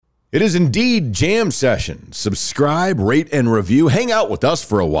It is indeed Jam Session. Subscribe, rate, and review. Hang out with us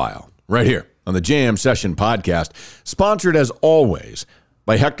for a while right here on the Jam Session podcast, sponsored as always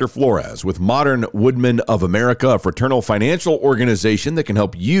by Hector Flores with Modern Woodmen of America, a fraternal financial organization that can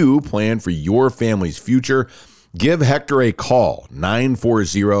help you plan for your family's future. Give Hector a call,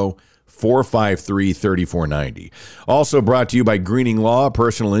 940-453-3490. Also brought to you by Greening Law, a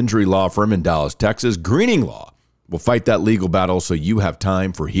personal injury law firm in Dallas, Texas. Greening Law will fight that legal battle so you have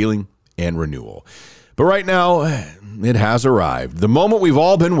time for healing and renewal. But right now, it has arrived. The moment we've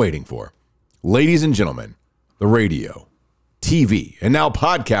all been waiting for. Ladies and gentlemen, the radio, TV, and now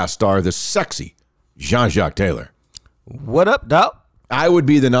podcast star, the sexy Jean-Jacques Taylor. What up, Doc? I would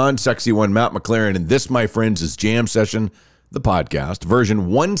be the non-sexy one, Matt McLaren, and this, my friends, is Jam Session, the podcast, version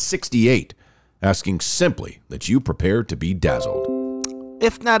 168, asking simply that you prepare to be dazzled.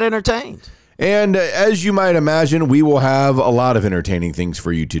 If not entertained. And as you might imagine, we will have a lot of entertaining things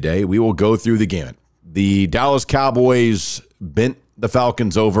for you today. We will go through the gamut. The Dallas Cowboys bent the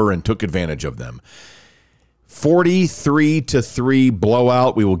Falcons over and took advantage of them. 43-3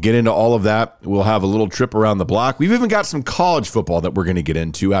 blowout. We will get into all of that. We'll have a little trip around the block. We've even got some college football that we're going to get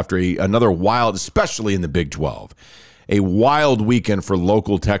into after another wild, especially in the Big 12. A wild weekend for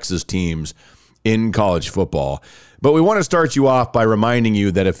local Texas teams in college football. But we want to start you off by reminding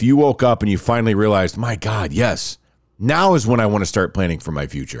you that if you woke up and you finally realized, my God, yes, now is when I want to start planning for my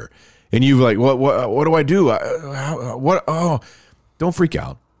future. And you're like, what do I do? Don't freak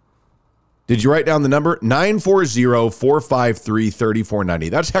out. Did you write down the number? 940-453-3490.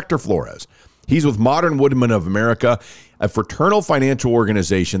 That's Hector Flores. He's with Modern Woodmen of America, a fraternal financial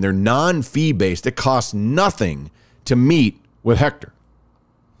organization. They're non-fee based. It costs nothing to meet with Hector.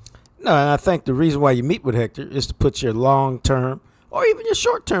 No, and I think the reason why you meet with Hector is to put your long-term or even your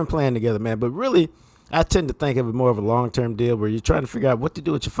short-term plan together, man. But really, I tend to think of it more of a long-term deal where you're trying to figure out what to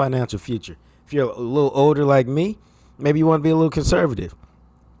do with your financial future. If you're a little older like me, maybe you want to be a little conservative.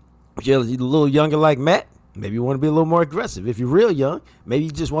 If you're a little younger like Matt, maybe you want to be a little more aggressive. If you're real young, maybe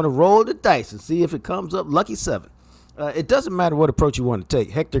you just want to roll the dice and see if it comes up lucky 7. It doesn't matter what approach you want to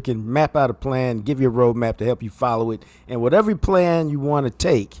take. Hector can map out a plan, give you a roadmap to help you follow it. And whatever plan you want to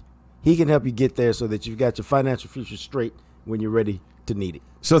take, he can help you get there so that you've got your financial future straight when you're ready to need it.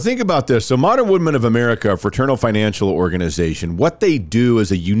 So think about this. So Modern Woodmen of America, a fraternal financial organization, what they do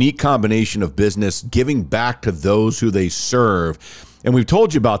is a unique combination of business giving back to those who they serve. And we've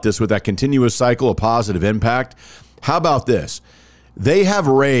told you about this with that continuous cycle of positive impact. How about this? They have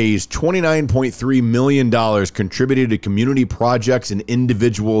raised $29.3 million contributed to community projects and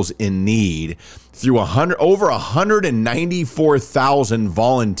individuals in need through over 194,000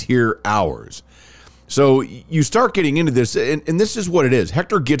 volunteer hours. So you start getting into this, and this is what it is.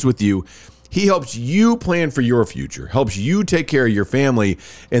 Hector gets with you. He helps you plan for your future, helps you take care of your family,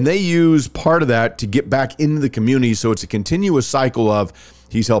 and they use part of that to get back into the community. So it's a continuous cycle of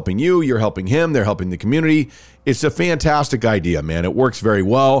he's helping you, you're helping him, they're helping the community. It's a fantastic idea, man. It works very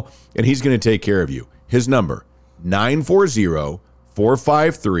well, and he's going to take care of you. His number,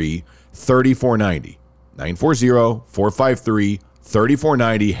 940-453-3490.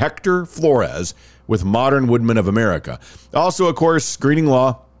 940-453-3490. Hector Flores with Modern Woodmen of America. Also, of course, Greening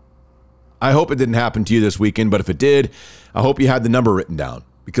Law. I hope it didn't happen to you this weekend, but if it did, I hope you had the number written down.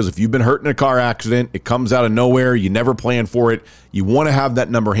 Because if you've been hurt in a car accident, it comes out of nowhere, you never planned for it, you want to have that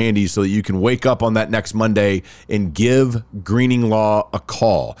number handy so that you can wake up on that next Monday and give Greening Law a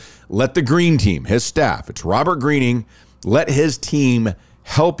call. Let the Green Team, his staff, it's Robert Greening, let his team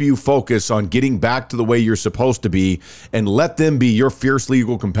help you focus on getting back to the way you're supposed to be, and let them be your fierce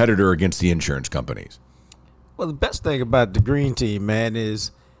legal competitor against the insurance companies. Well, the best thing about the Green Team, man, is,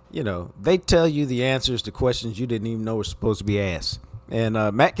 they tell you the answers to questions you didn't even know were supposed to be asked. And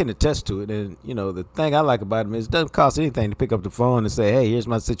Matt can attest to it. And, the thing I like about him is it doesn't cost anything to pick up the phone and say, hey, here's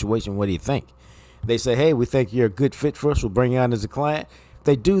my situation. What do you think? They say, hey, we think you're a good fit for us. We'll bring you on as a client. If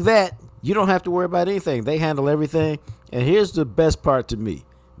they do that, you don't have to worry about anything. They handle everything. And here's the best part to me.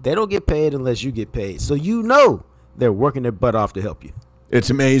 They don't get paid unless you get paid. So they're working their butt off to help you. It's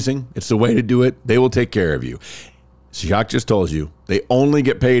amazing. It's the way to do it. They will take care of you. Jacques just told you, they only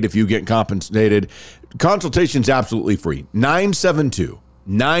get paid if you get compensated. Consultation's absolutely free.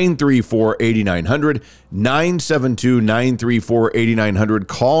 972-934-8900. 972-934-8900.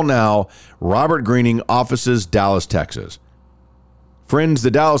 Call now. Robert Greening, offices, Dallas, Texas. Friends,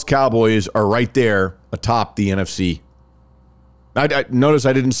 the Dallas Cowboys are right there atop the NFC. I notice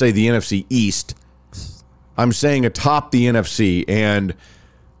I didn't say the NFC East. I'm saying atop the NFC. And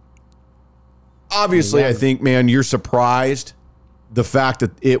obviously, I think, man, you're surprised the fact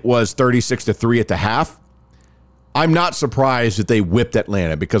that it was 36-3 at the half. I'm not surprised that they whipped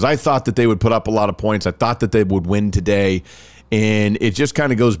Atlanta because I thought that they would put up a lot of points. I thought that they would win today. And it just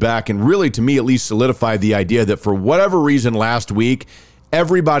kind of goes back and really, to me, at least solidified the idea that for whatever reason last week,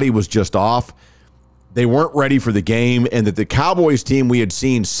 everybody was just off. They weren't ready for the game, and that the Cowboys team we had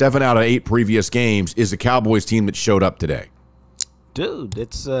seen 7 out of 8 previous games is the Cowboys team that showed up today. Dude,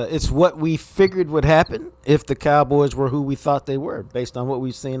 it's what we figured would happen if the Cowboys were who we thought they were, based on what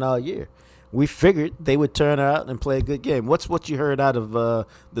we've seen all year. We figured they would turn out and play a good game. What's what you heard out of the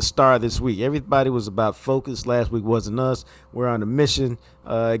Star this week? Everybody was about focus. Last week wasn't us. We're on a mission.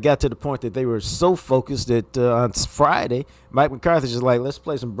 It got to the point that they were so focused that on Friday, Mike McCarthy's just like, let's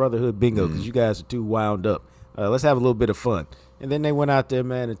play some brotherhood bingo because you guys are too wound up. Let's have a little bit of fun. And then they went out there,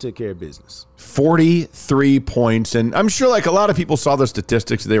 man, and took care of business. 43 points. And I'm sure like a lot of people saw the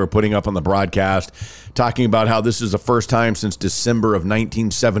statistics that they were putting up on the broadcast, talking about how this is the first time since December of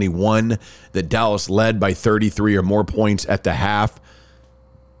 1971 that Dallas led by 33 or more points at the half.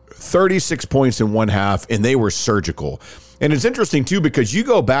 36 points in one half, and they were surgical. And it's interesting, too, because you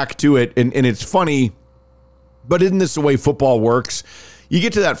go back to it, and it's funny, but isn't this the way football works? You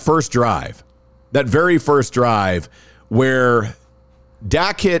get to that first drive, that very first drive, where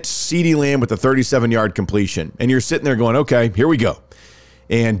Dak hits CeeDee Lamb with a 37-yard completion, and you're sitting there going, okay, here we go.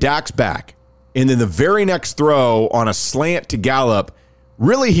 And Dak's back. And then the very next throw on a slant to Gallup,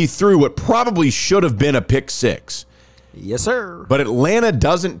 really he threw what probably should have been a pick six. Yes, sir. But Atlanta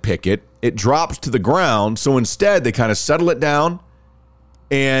doesn't pick it. It drops to the ground, so instead they kind of settle it down.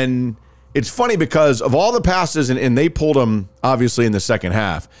 And it's funny because of all the passes, and they pulled them, obviously, in the second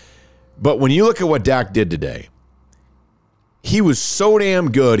half. But when you look at what Dak did today, he was so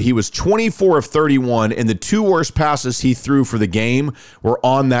damn good. He was 24 of 31, and the 2 worst passes he threw for the game were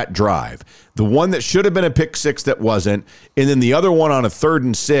on that drive. The one that should have been a pick six that wasn't, and then the other one on a 3rd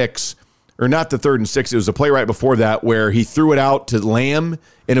and 6, or not the 3rd and 6, it was a play right before that where he threw it out to Lamb,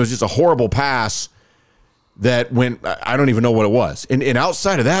 and it was just a horrible pass that went, I don't even know what it was. And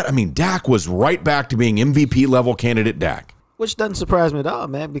outside of that, I mean, Dak was right back to being MVP level candidate Dak. Which doesn't surprise me at all,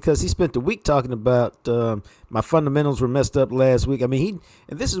 man, because he spent the week talking about my fundamentals were messed up last week. I mean,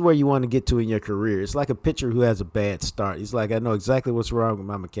 and this is where you want to get to in your career. It's like a pitcher who has a bad start. He's like, I know exactly what's wrong with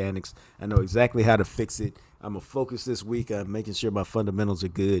my mechanics. I know exactly how to fix it. I'm going to focus this week on making sure my fundamentals are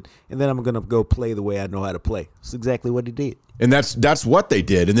good, and then I'm going to go play the way I know how to play. That's exactly what he did. And that's what they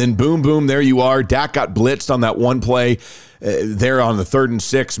did. And then boom, boom, there you are. Dak got blitzed on that one play there on the 3rd and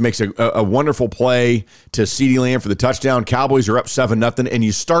 6, makes a wonderful play to CeeDee Lamb for the touchdown. Cowboys are up 7-0, and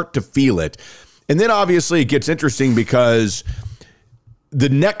you start to feel it. And then obviously it gets interesting because the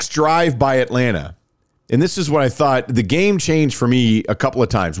next drive by Atlanta, and this is what I thought, the game changed for me a couple of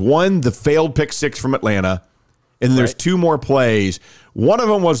times. One, the failed pick six from Atlanta. And then there's 2 more plays. One of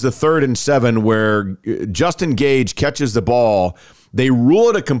them was the 3rd and 7 where Justin Gage catches the ball. They rule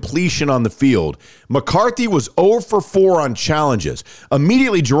it a completion on the field. McCarthy was 0 for 4 on challenges.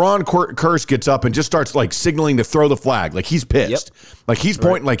 Immediately, Jerron Kearse gets up and just starts like signaling to throw the flag. Like he's pissed. Yep. Like he's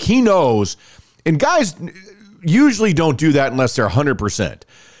pointing, like he knows. And guys usually don't do that unless they're 100%.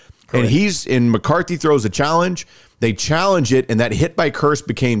 Correct. And McCarthy throws a challenge. They challenge it, and that hit by Kearse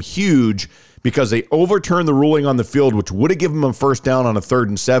became huge because they overturned the ruling on the field, which would have given them a first down on a 3rd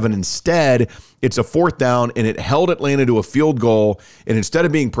and 7. Instead, it's a 4th down, and it held Atlanta to a field goal. And instead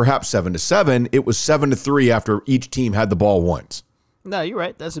of being perhaps 7-7, it was 7-3 after each team had the ball once. No, you're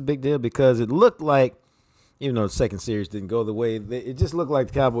right. That's a big deal because it looked like, even though the second series didn't go the way, it just looked like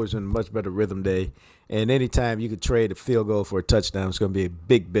the Cowboys were in a much better rhythm day. And anytime you could trade a field goal for a touchdown, it's going to be a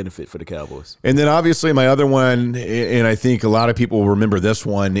big benefit for the Cowboys. And then obviously my other one, and I think a lot of people will remember this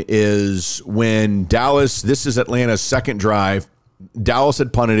one, is when Dallas, this is Atlanta's second drive. Dallas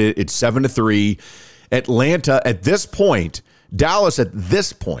had punted it. It's 7-3. Atlanta at this point, Dallas at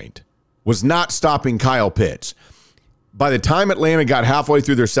this point was not stopping Kyle Pitts. By the time Atlanta got halfway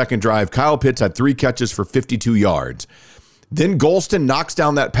through their second drive, Kyle Pitts had 3 catches for 52 yards. Then Golston knocks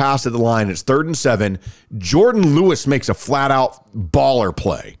down that pass at the line. It's 3rd and 7. Jordan Lewis makes a flat-out baller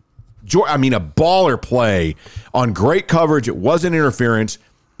play. A baller play on great coverage. It wasn't interference.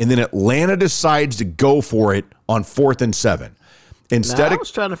 And then Atlanta decides to go for it on 4th and 7. I was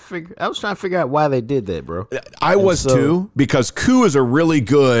trying to figure out why they did that, bro. I was too, because Koo is a really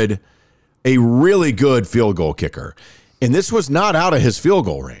good field goal kicker. And this was not out of his field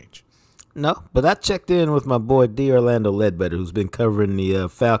goal range. No, but I checked in with my boy D. Orlando Ledbetter, who's been covering the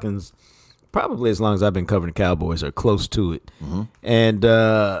Falcons probably as long as I've been covering the Cowboys, or close to it. Mm-hmm.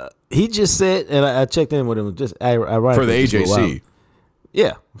 And he just said, and I checked in with him, just ironically. For the AJC.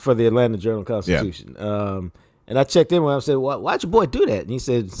 Yeah, for the Atlanta Journal-Constitution. Yeah. And I checked in with him and said, why'd your boy do that? And he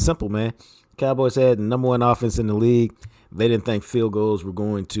said, simple, man. Cowboys had the number one offense in the league. They didn't think field goals were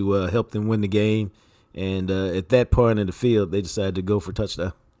going to help them win the game. And at that point in the field, they decided to go for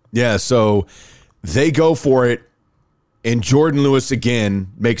touchdown. Yeah, so they go for it, and Jordan Lewis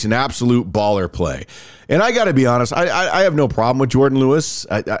again makes an absolute baller play. And I got to be honest, I have no problem with Jordan Lewis.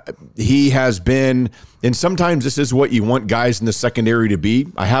 He has been, and sometimes this is what you want guys in the secondary to be.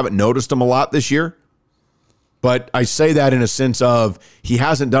 I haven't noticed him a lot this year, but I say that in a sense of he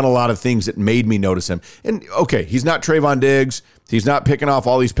hasn't done a lot of things that made me notice him. And okay, he's not Trayvon Diggs. He's not picking off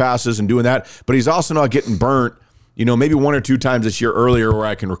all these passes and doing that, but he's also not getting burnt, maybe one or two times this year earlier where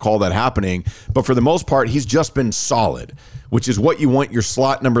I can recall that happening. But for the most part, he's just been solid, which is what you want your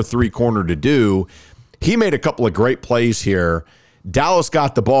slot number 3 corner to do. He made a couple of great plays here. Dallas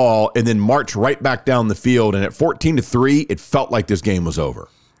got the ball and then marched right back down the field. And at 14-3, it felt like this game was over.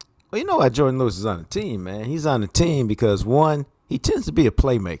 Well, you know why Jordan Lewis is on the team, man? He's on the team because, one, he tends to be a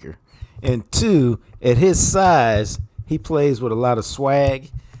playmaker. And two, at his size, he plays with a lot of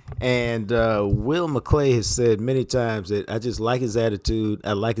swag. And Will McClay has said many times that I just like his attitude.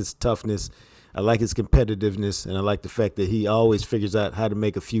 I like his toughness. I like his competitiveness. And I like the fact that he always figures out how to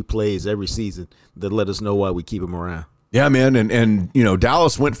make a few plays every season that let us know why we keep him around. Yeah, man. And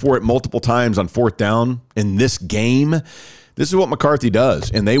Dallas went for it multiple times on 4th down in this game. This is what McCarthy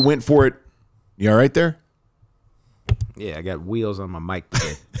does. And they went for it. You all right there? Yeah, I got wheels on my mic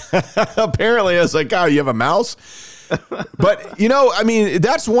today. Apparently, I was like, oh, you have a mouse? But,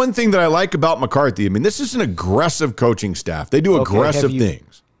 that's one thing that I like about McCarthy. I mean, this is an aggressive coaching staff. They do aggressive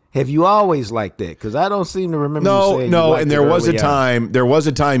things. Have you always liked that? Because I don't seem to remember you saying No, you liked and it there was a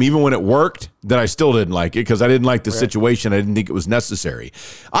early time, even when it worked, that I still didn't like it because I didn't like the situation. I didn't think it was necessary.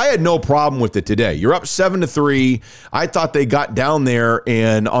 I had no problem with it today. You're up 7-3. I thought they got down there,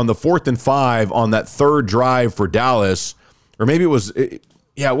 and on the 4th and 5 on that third drive for Dallas, or maybe it was the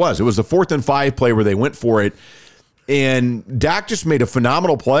 4th and 5 play where they went for it. And Dak just made a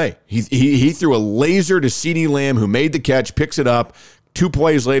phenomenal play. He threw a laser to CeeDee Lamb, who made the catch, picks it up. 2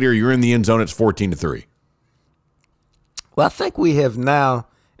 plays later, you're in the end zone. It's 14-3. Well, I think we have now,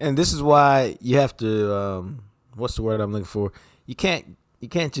 and this is why you have to. What's the word I'm looking for? You can't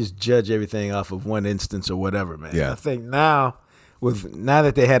just judge everything off of one instance or whatever, man. Yeah. I think now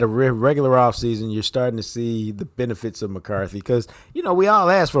that they had a regular offseason, you're starting to see the benefits of McCarthy because we all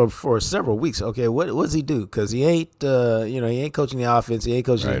asked for several weeks. Okay, what does he do? Because he ain't he ain't coaching the offense, he ain't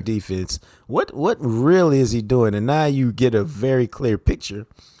coaching the defense. What really is he doing? And now you get a very clear picture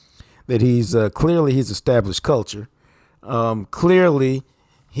that he's established culture. Clearly,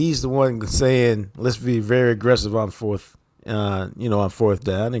 he's the one saying let's be very aggressive on fourth down,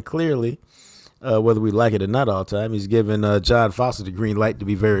 and clearly. Whether we like it or not all the time, he's given John Foster the green light to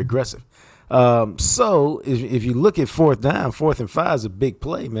be very aggressive. So if you look at 4th down, 4th and 5 is a big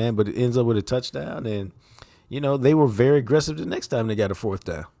play, man, but it ends up with a touchdown. And, they were very aggressive the next time they got a 4th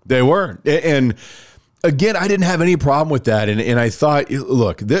down. They were. And, again, I didn't have any problem with that. And I thought,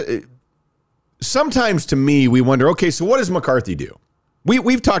 look, sometimes to me we wonder, okay, so what does McCarthy do?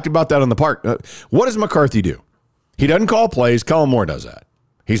 We've talked about that on the park. What does McCarthy do? He doesn't call plays. Kellen Moore does that.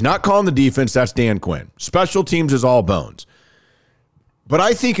 He's not calling the defense. That's Dan Quinn. Special teams is all bones. But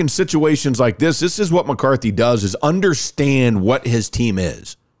I think in situations like this is what McCarthy does is understand what his team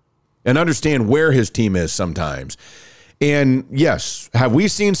is and understand where his team is sometimes. And yes, have we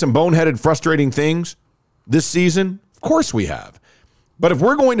seen some boneheaded, frustrating things this season? Of course we have. But if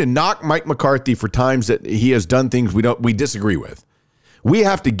we're going to knock Mike McCarthy for times that he has done things we disagree with, we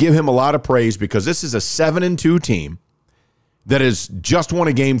have to give him a lot of praise because this is a 7-2 team that has just won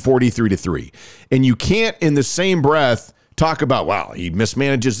a game 43-3. And you can't in the same breath talk about, wow, he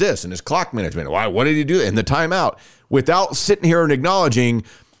mismanages this and his clock management. Why? What did he do? And the timeout without sitting here and acknowledging,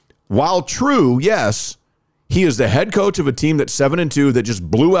 while true, yes, he is the head coach of a team that's 7-2 that just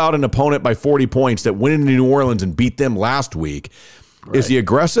blew out an opponent by 40 points that went into New Orleans and beat them last week. Right. Is he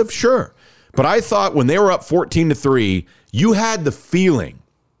aggressive? Sure. But I thought when they were up 14-3, you had the feeling.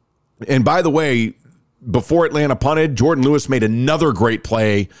 And by the way, before Atlanta punted, Jordan Lewis made another great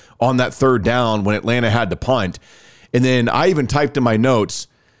play on that 3rd down when Atlanta had to punt. And then I even typed in my notes,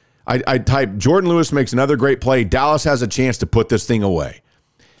 I typed, Jordan Lewis makes another great play. Dallas has a chance to put this thing away.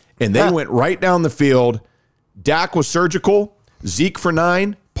 And they went right down the field. Dak was surgical. Zeke for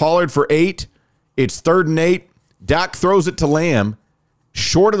 9. Pollard for 8. It's 3rd and 8. Dak throws it to Lamb.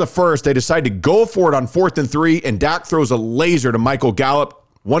 Short of the first, they decide to go for it on 4th and 3, and Dak throws a laser to Michael Gallup.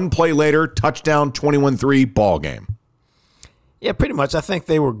 1 play later, touchdown, 21-3, ball game. Yeah, pretty much. I think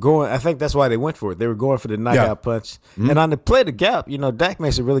that's why they went for it. They were going for the knockout punch. Mm-hmm. And on the play to Gallup, Dak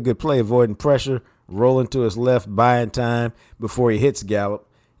makes a really good play, avoiding pressure, rolling to his left, buying time before he hits Gallup.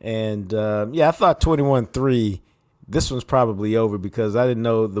 And, I thought 21-3, this one's probably over because I didn't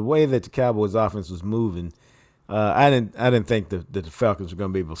know the way that the Cowboys offense was moving. I didn't think that the Falcons were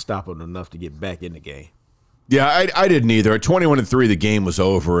going to be able to stop them enough to get back in the game. Yeah, I didn't either. At 21-3, the game was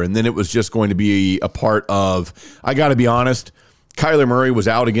over, and then it was just going to be a part of, I got to be honest, Kyler Murray was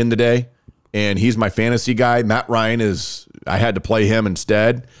out again today, and he's my fantasy guy. Matt Ryan I had to play him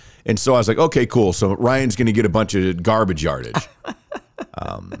instead. And so I was like, okay, cool. So Ryan's going to get a bunch of garbage yardage.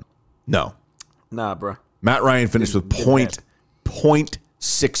 No. Nah, bro. Matt Ryan finished with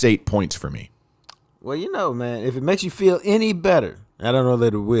 .68 points for me. Well, man, if it makes you feel any better, I don't know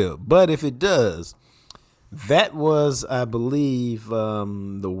that it will, but if it does, that was, I believe,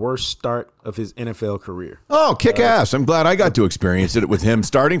 the worst start of his NFL career. Oh, kick ass. I'm glad I got to experience it with him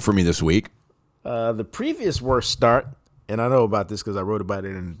starting for me this week. The previous worst start, and I know about this because I wrote about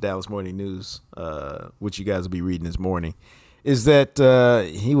it in the Dallas Morning News, which you guys will be reading this morning, is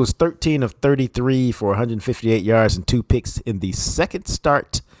that he was 13 of 33 for 158 yards and 2 picks in the second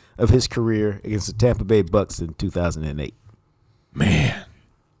start of his career against the Tampa Bay Bucks in 2008. Man.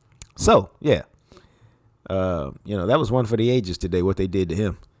 So, yeah. That was one for the ages today, what they did to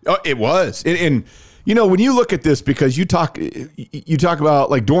him. Oh, it was. And when you look at this, because you talk about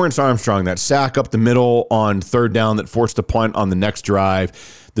like Dorrance Armstrong, that sack up the middle on third down that forced a punt on the next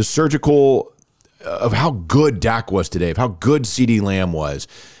drive, the surgical of how good Dak was today, of how good CeeDee Lamb was.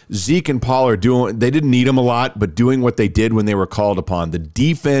 Zeke and Pollard they didn't need him a lot, but doing what they did when they were called upon. The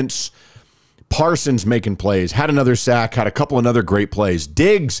defense, Parsons making plays, had another sack, had a couple of other great plays.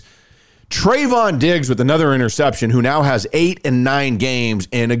 Trayvon Diggs with another interception, who now has 8 and 9 games,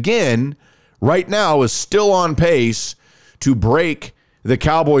 and again, right now is still on pace to break the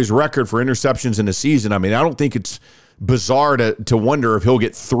Cowboys' record for interceptions in a season. I mean, I don't think it's bizarre to wonder if he'll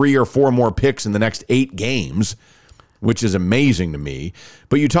get 3 or 4 more picks in the next 8 games, which is amazing to me.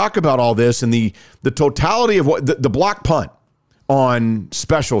 But you talk about all this and the totality of what the block punt on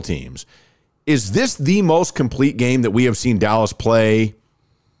special teams. Is this the most complete game that we have seen Dallas play?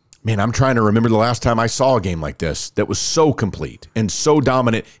 Man, I'm trying to remember the last time I saw a game like this that was so complete and so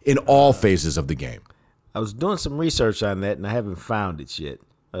dominant in all phases of the game. I was doing some research on that, and I haven't found it yet.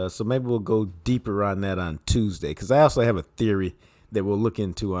 So maybe we'll go deeper on that on Tuesday, because I also have a theory that we'll look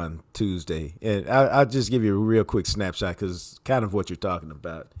into on Tuesday. And I'll just give you a real quick snapshot, because it's kind of what you're talking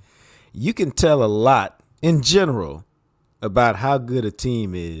about. You can tell a lot in general about how good a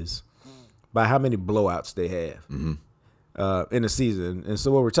team is by how many blowouts they have. Mm-hmm. In the season. And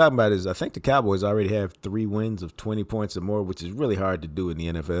so what we're talking about is, I think the Cowboys already have 3 wins of 20 points or more, which is really hard to do in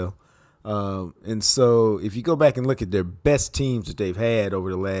the NFL. And so if you go back and look at their best teams that they've had over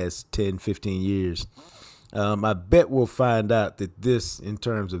the last 10, 15 years, I bet we'll find out that this, in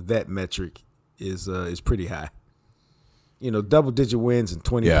terms of that metric, is pretty high. Double-digit wins and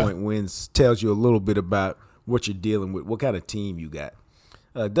 20-point wins tells you a little bit about what you're dealing with, what kind of team you got.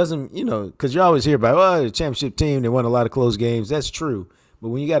 Doesn't, because you always hear about, the championship team, they won a lot of close games. That's true. But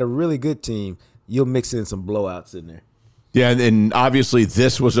when you got a really good team, you'll mix in some blowouts in there. Yeah, and obviously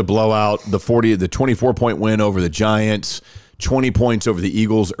this was a blowout. The 24-point win over the Giants, 20 points over the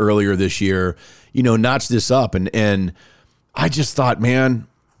Eagles earlier this year, notched this up. And I just thought, man,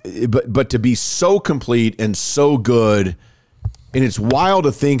 but to be so complete and so good, and it's wild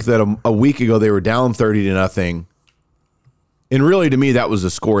to think that a week ago they were down 30-0. And really, to me, that was a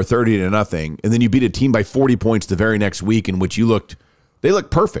score, 30-0. And then you beat a team by 40 points the very next week, in which they looked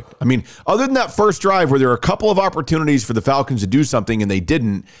perfect. I mean, other than that first drive where there were a couple of opportunities for the Falcons to do something and they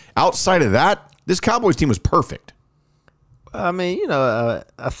didn't, outside of that, this Cowboys team was perfect. I mean, I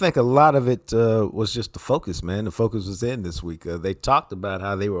think a lot of it was just the focus, man. The focus was in this week. They talked about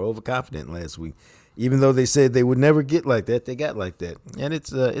how they were overconfident last week. Even though they said they would never get like that, they got like that. And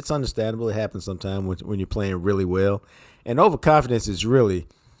it's understandable. It happens sometimes when you're playing really well. And overconfidence is really,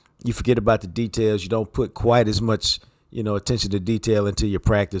 you forget about the details. You don't put quite as much, attention to detail into your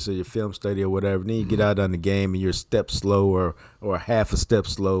practice or your film study or whatever. Then you get out on the game and you're a step slow or half a step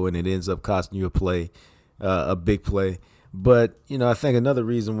slow, and it ends up costing you a big play. But, I think another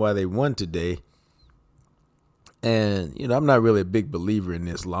reason why they won today, and, I'm not really a big believer in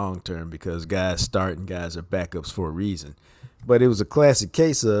this long term, because guys start and guys are backups for a reason. But it was a classic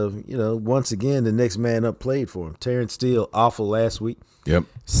case of, once again, the next man up played for him. Terrence Steele, awful last week. Yep.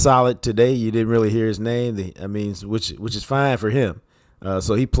 Solid today. You didn't really hear his name. Which is fine for him.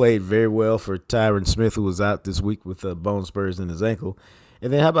 So he played very well for Tyron Smith, who was out this week with bone spurs in his ankle.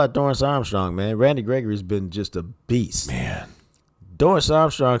 And then how about Dorrance Armstrong, man? Randy Gregory's been just a beast. Man. Dorrance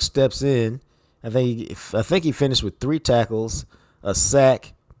Armstrong steps in. I think he finished with 3 tackles, a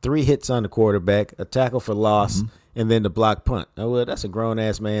sack, 3 hits on the quarterback, a tackle for loss, and then the block punt. Oh, well, that's a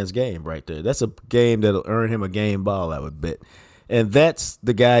grown-ass man's game right there. That's a game that'll earn him a game ball, I would bet. And that's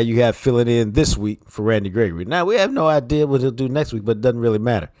the guy you have filling in this week for Randy Gregory. Now, we have no idea what he'll do next week, but it doesn't really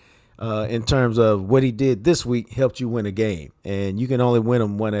matter. In terms of what he did this week helped you win a game. And you can only win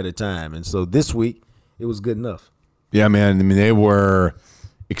them one at a time. And so this week, it was good enough. Yeah, man. I mean, they were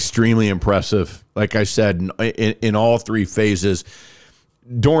extremely impressive. Like I said, in all three phases.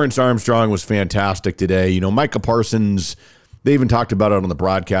 Dorrance Armstrong was fantastic today. You know, Micah Parsons, they even talked about it on the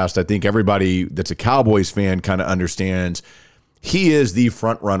broadcast. I think everybody that's a Cowboys fan kind of understands he is the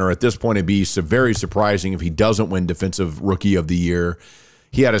front runner at this point. It'd be very surprising if he doesn't win Defensive Rookie of the Year.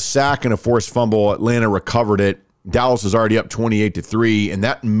 He had a sack and a forced fumble. Atlanta recovered it. Dallas is already up 28-3. And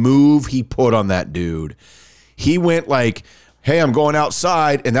that move he put on that dude, he went like, hey, I'm going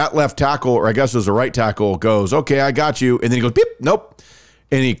outside. And that left tackle, or I guess it was the right tackle, goes, okay, I got you. And then he goes, beep, nope.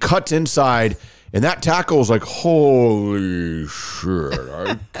 And he cuts inside. And that tackle was like, holy shit,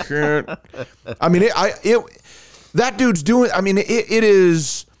 I can't. I mean, that dude's doing, I mean, it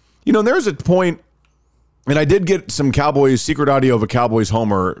is, you know, there's a point. And I did get some Cowboys, secret audio of a Cowboys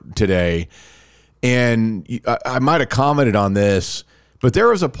homer today, and I might have commented on this, but there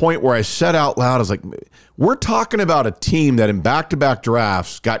was a point where I said out loud, I was like, we're talking about a team that in back-to-back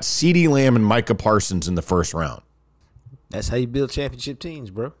drafts got CeeDee Lamb and Micah Parsons in the first round. That's how you build championship teams,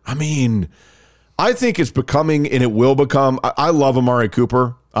 bro. I mean, I think it's becoming, and it will become, I love Amari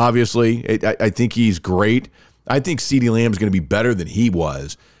Cooper, obviously. I think he's great. I think CeeDee Lamb is going to be better than he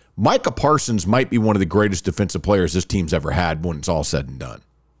was. Micah Parsons might be one of the greatest defensive players this team's ever had when it's all said and done.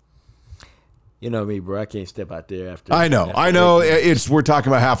 You know me, bro. I can't step out there after. I know. We're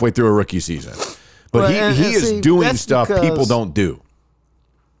talking about halfway through a rookie season, but he is doing stuff people don't do.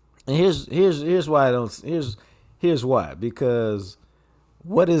 And here's why I don't. Here's why, because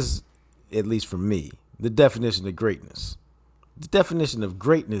what is, at least for me, the definition of greatness? The definition of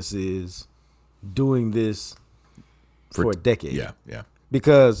greatness is doing this for a decade. Yeah.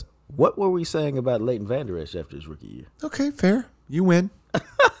 Because what were we saying about Leighton Vander Esch after his rookie year? Okay, fair. You win.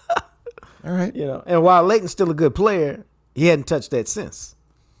 All right. You know, and while Leighton's still a good player, he hadn't touched that since.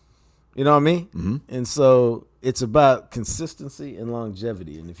 You know what I mean? Mm-hmm. And so it's about consistency and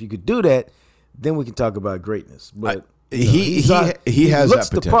longevity. And if you could do that, then we can talk about greatness. But he has that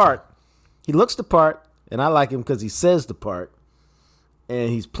potential. He looks the part, and I like him because he says the part, and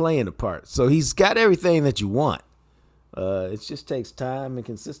he's playing the part. So he's got everything that you want. It just takes time and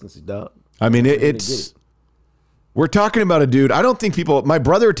consistency, dog. I mean, we're talking about a dude. I don't think people. My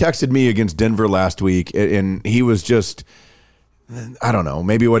brother texted me against Denver last week, and he was just, I don't know,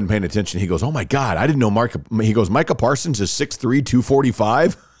 maybe he wasn't paying attention. He goes, "Oh my God, I didn't know Micah Parsons is 6'3",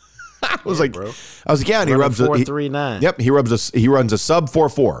 245." I was like, yeah, and he rubs 4.39. Yep, he runs a sub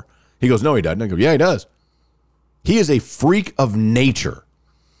 4.4. He goes, no, he doesn't. I go, yeah, he does. He is a freak of nature.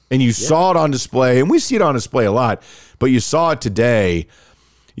 And you saw it on display, and we see it on display a lot, but you saw it today.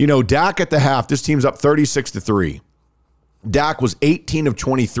 You know, Dak at the half, this team's up 36-3. Dak was 18 of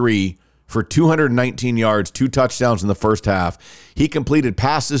 23 for 219 yards, 2 touchdowns in the first half. He completed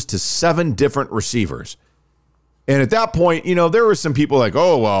passes to 7 different receivers. And at that point, you know, there were some people like,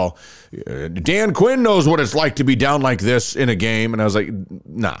 oh, well, Dan Quinn knows what it's like to be down like this in a game. And I was like,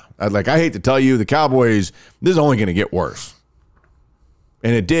 nah. I hate to tell you, the Cowboys, this is only going to get worse.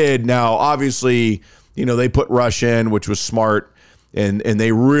 And it did. Now, obviously, you know, they put Rush in, which was smart, and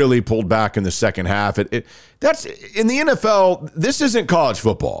they really pulled back in the second half. That's in the NFL, this isn't college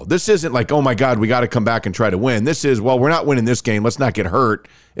football. This isn't like, oh, my God, we got to come back and try to win. This is, well, we're not winning this game. Let's not get hurt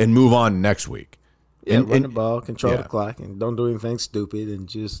and move on next week. Yeah, run the ball, control the clock, and don't do anything stupid, and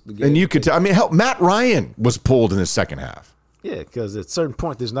just. And you could tell. I mean, Matt Ryan was pulled in the second half. Yeah, because at a certain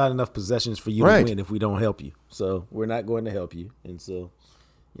point, there's not enough possessions for you to win if we don't help you. So we're not going to help you, and so,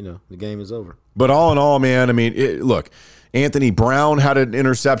 you know, the game is over. But all in all, man, I mean, look, Anthony Brown had an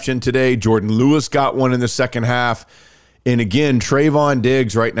interception today. Jordan Lewis got one in the second half, and again, Trayvon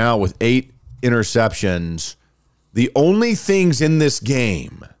Diggs right now with 8 interceptions. The only things in this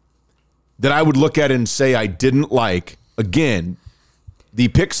game that I would look at and say I didn't like, again, the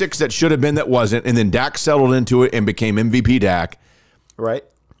pick six that should have been that wasn't, and then Dak settled into it and became MVP Dak. Right.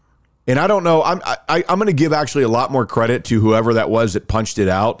 And I don't know, I'm going to give actually a lot more credit to whoever that was that punched it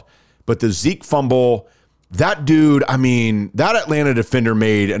out. But the Zeke fumble, that dude, I mean, that Atlanta defender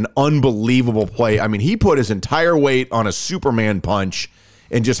made an unbelievable play. I mean, he put his entire weight on a Superman punch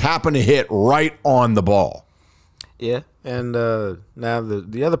and just happened to hit right on the ball. Yeah, and now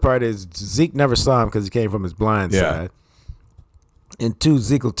the other part is Zeke never saw him because he came from his blind side. And 2,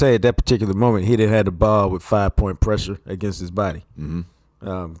 Zeke will tell you at that particular moment he didn't have the ball with 5-point pressure against his body. Mm-hmm.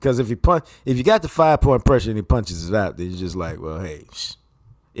 Because if you got the 5-point pressure and he punches it out, then you're just like, well, hey,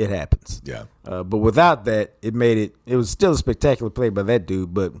 it happens. Yeah. But without that, it was still a spectacular play by that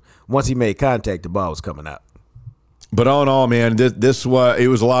dude. But once he made contact, the ball was coming out. But all in all, man, it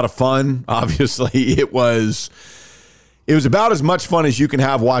was a lot of fun. Obviously, it was about as much fun as you can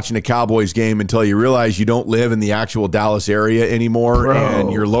have watching a Cowboys game until you realize you don't live in the actual Dallas area anymore. Bro.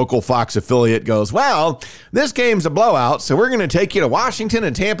 And your local Fox affiliate goes, well, this game's a blowout, so we're going to take you to Washington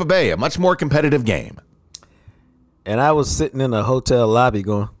and Tampa Bay, a much more competitive game. And I was sitting in a hotel lobby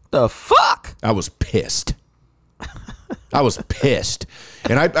going, the fuck? I was pissed. I was pissed.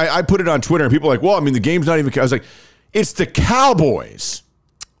 And I put it on Twitter, and people were like, well, I mean, the game's not even – I was like, it's the Cowboys.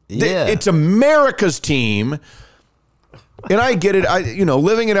 Yeah. It's America's team. And I get it.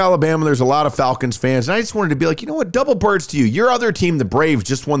 Living in Alabama, there's a lot of Falcons fans. And I just wanted to be like, you know what? Double birds to you. Your other team, the Braves,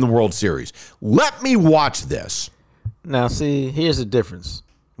 just won the World Series. Let me watch this. Now, see, here's the difference.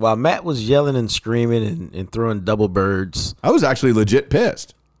 While Matt was yelling and screaming and throwing double birds, I was actually legit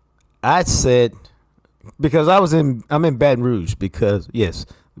pissed. I said, because I'm in Baton Rouge because, yes,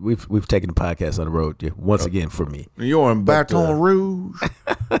 we've taken the podcast on the road once again for me. You're in Baton Rouge.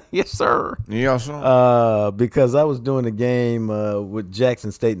 Yes, sir. Yes, sir. Because I was doing a game with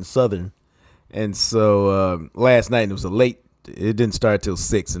Jackson State and Southern. And so last night, it was it didn't start till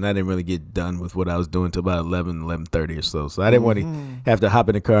 6, and I didn't really get done with what I was doing till about 11:30 or so. So I didn't want to have to hop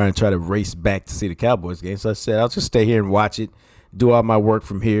in the car and try to race back to see the Cowboys game. So I said, I'll just stay here and watch it, do all my work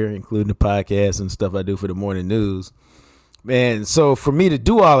from here, including the podcast and stuff I do for the morning news. And so for me to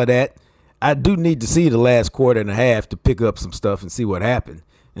do all of that, I do need to see the last quarter and a half to pick up some stuff and see what happened.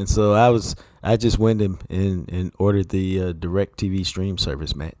 And so I just went and ordered the Direct TV stream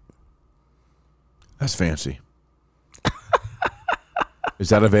service, Matt. That's fancy. Is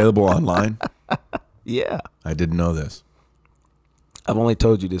that available online? Yeah. I didn't know this. I've only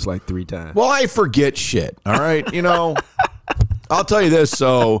told you this like 3 times. Well, I forget shit. All right. I'll tell you this.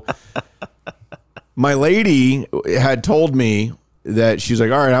 So my lady had told me that she's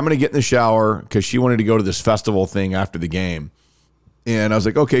like, all right, I'm going to get in the shower because she wanted to go to this festival thing after the game. And I was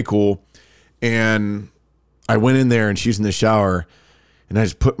like, okay, cool. And I went in there and she's in the shower and I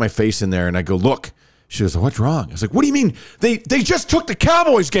just put my face in there and I go, look. She goes, what's wrong? I was like, what do you mean? They just took the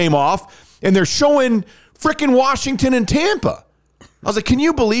Cowboys game off and they're showing freaking Washington and Tampa. I was like, can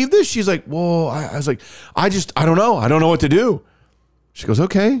you believe this? She's like, well, I was like, I don't know. I don't know what to do. She goes,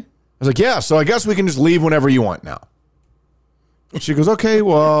 okay. I was like, yeah, so I guess we can just leave whenever you want now. She goes, okay,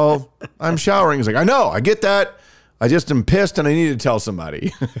 well, I'm showering. He's like, I know, I get that. I just am pissed and I need to tell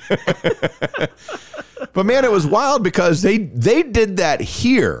somebody. But man, it was wild because they did that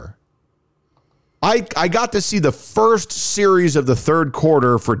here. I got to see the first series of the third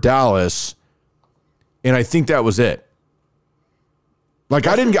quarter for Dallas, and I think that was it. Like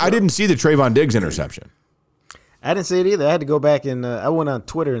I didn't see the Trayvon Diggs interception. I didn't see it either. I had to go back and I went on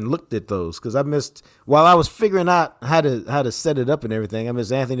Twitter and looked at those because I missed while I was figuring out how to set it up and everything. I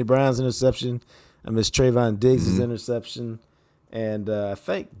missed Anthony Brown's interception. I missed Trayvon Diggs' interception, and I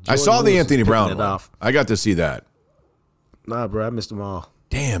think Jordan I saw the Lewis Anthony was Brown picking one. it off. I got to see that. Nah, bro, I missed them all.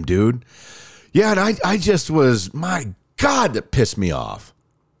 Damn, dude. Yeah, and I just was, my God, that pissed me off.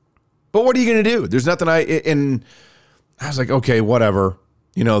 But what are you going to do? There's nothing and I was like, okay, whatever.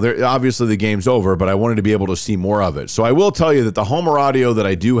 Obviously the game's over, but I wanted to be able to see more of it. So I will tell you that the Homer audio that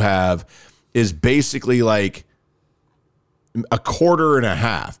I do have is basically like a quarter and a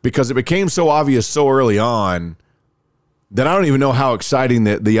half because it became so obvious so early on that I don't even know how exciting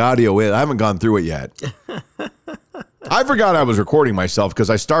the audio is. I haven't gone through it yet. I forgot I was recording myself because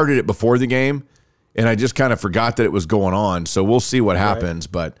I started it before the game and I just kind of forgot that it was going on. So we'll see what happens.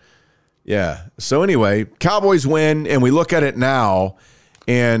 Right. But yeah. So anyway, Cowboys win and we look at it now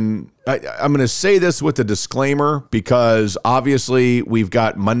and I'm going to say this with a disclaimer because obviously we've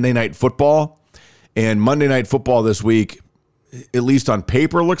got Monday Night Football and Monday Night Football this week, at least on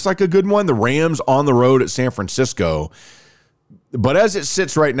paper, looks like a good one. The Rams on the road at San Francisco. But as it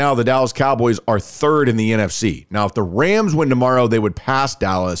sits right now, the Dallas Cowboys are third in the NFC. Now, if the Rams win tomorrow, they would pass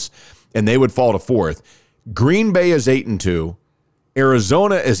Dallas and they would fall to fourth. Green Bay is 8-2.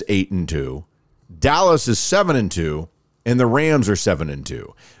 Arizona is 8-2. Dallas is 7-2. And the Rams are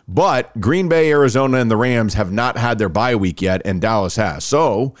 7-2. But Green Bay, Arizona, and the Rams have not had their bye week yet, and Dallas has.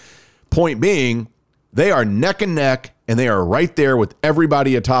 So, point being, they are neck and neck, and they are right there with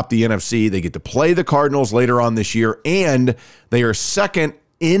everybody atop the NFC. They get to play the Cardinals later on this year, and they are second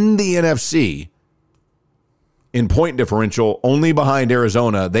in the NFC in point differential, only behind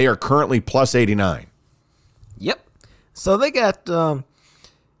Arizona. They are currently plus 89. Yep. So they got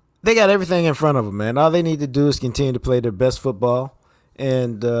everything in front of them, man. All they need to do is continue to play their best football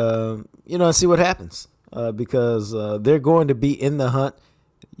and and see what happens because they're going to be in the hunt.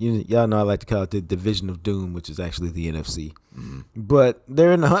 Y'all know I like to call it the Division of Doom, which is actually the NFC. Mm-hmm. But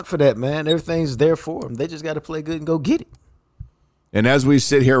they're in the hunt for that, man. Everything's there for them. They just got to play good and go get it. And as we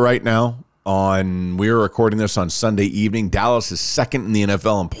sit here right now, we're recording this on Sunday evening, Dallas is second in the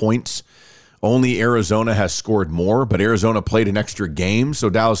NFL in points. Only Arizona has scored more, but Arizona played an extra game, so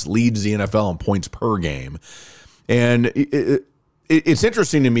Dallas leads the NFL in points per game. And it's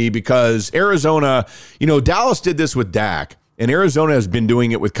interesting to me because Arizona, Dallas did this with Dak, and Arizona has been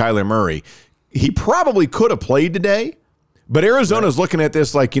doing it with Kyler Murray. He probably could have played today, but Arizona's looking at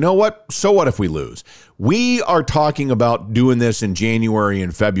this like, you know what? So what if we lose? We are talking about doing this in January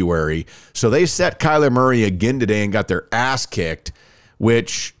and February. So they set Kyler Murray again today and got their ass kicked,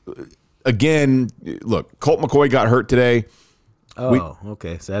 which, again, look, Colt McCoy got hurt today.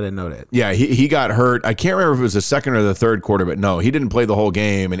 Okay. So I didn't know that. Yeah, he got hurt. I can't remember if it was the second or the third quarter, but no, he didn't play the whole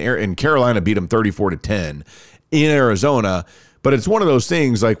game. And Carolina beat him 34-10 in Arizona. But it's one of those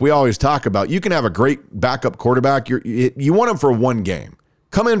things like we always talk about. You can have a great backup quarterback. You want him for one game.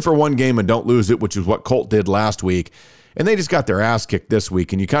 Come in for one game and don't lose it, which is what Colt did last week. And they just got their ass kicked this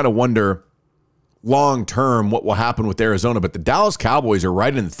week. And you kind of wonder long term what will happen with Arizona. But the Dallas Cowboys are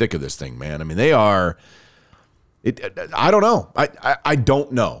right in the thick of this thing, man. I mean, they are. I don't know. I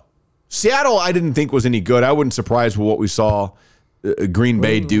don't know. Seattle, I didn't think was any good. I wasn't surprised with what we saw Green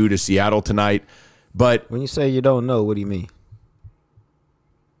Bay do to Seattle tonight. But when you say you don't know, what do you mean?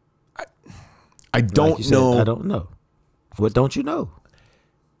 I don't know. I don't know. What don't you know?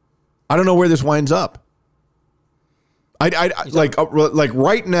 I don't know where this winds up. Like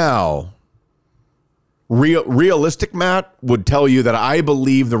right now, realistic Matt would tell you that I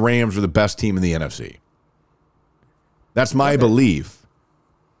believe the Rams are the best team in the NFC. That's my belief.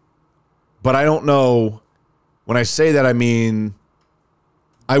 But I don't know. When I say that, I mean,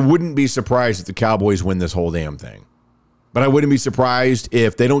 I wouldn't be surprised if the Cowboys win this whole damn thing. But I wouldn't be surprised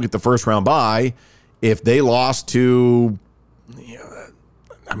if they don't get the first round bye, if they lost to,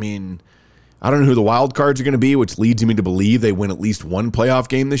 I mean, I don't know who the wild cards are going to be, which leads me to believe they win at least one playoff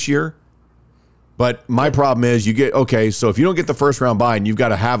game this year. But my problem is so if you don't get the first round bye and you've got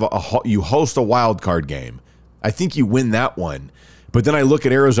to have you host a wild card game, I think you win that one. But then I look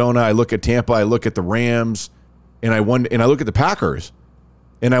at Arizona, I look at Tampa, I look at the Rams, and I look at the Packers,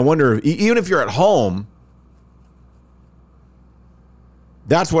 and I wonder, even if you're at home,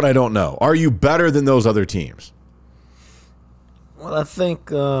 that's what I don't know. Are you better than those other teams? Well, I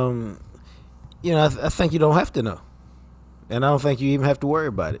think, I think you don't have to know. And I don't think you even have to worry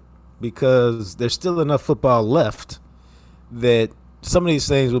about it because there's still enough football left that some of these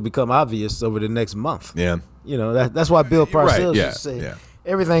things will become obvious over the next month. Yeah. That's why Bill Parcells used to say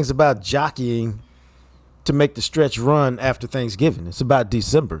everything's about jockeying to make the stretch run after Thanksgiving. It's about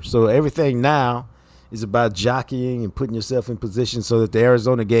December. So everything now is about jockeying and putting yourself in position so that the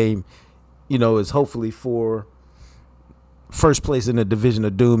Arizona game, is hopefully for first place in the Division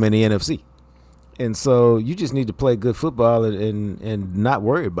of Doom in the NFC. And so you just need to play good football and not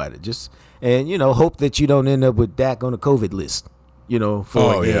worry about it. Hope that you don't end up with Dak on the COVID list.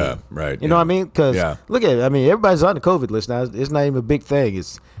 For a game. Yeah, right. You know what I mean? Because look at it. I mean, everybody's on the COVID list now. It's not even a big thing.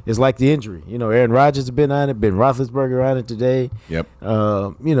 It's like the injury. Aaron Rodgers has been on it. Ben Roethlisberger on it today. Yep.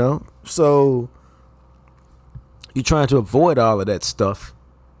 So you're trying to avoid all of that stuff.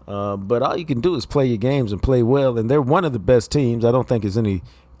 But all you can do is play your games and play well. And they're one of the best teams. I don't think there's any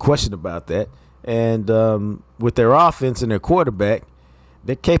question about that. And with their offense and their quarterback,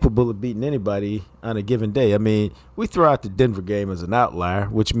 they're capable of beating anybody on a given day. I mean, we throw out the Denver game as an outlier,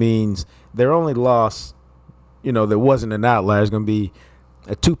 which means their only loss, that wasn't an outlier, is going to be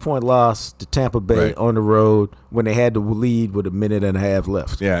a 2-point loss to Tampa Bay on the road when they had to lead with a minute and a half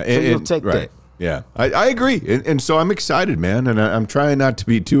left. Yeah, so you'll take that. Yeah, I agree. And so I'm excited, man. And I'm trying not to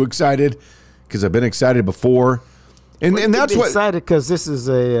be too excited because I've been excited before. And that's what excited because this is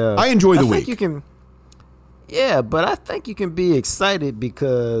I enjoy the week. You can. Yeah, but I think you can be excited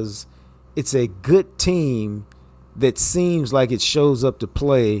because it's a good team that seems like it shows up to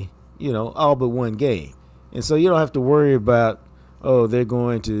play, all but one game. And so you don't have to worry about, they're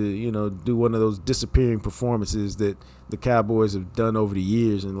going to, do one of those disappearing performances that the Cowboys have done over the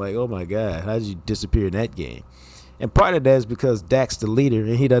years and like, oh, my God, how did you disappear in that game? And part of that is because Dak's the leader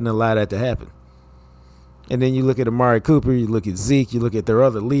and he doesn't allow that to happen. And then you look at Amari Cooper, you look at Zeke, you look at their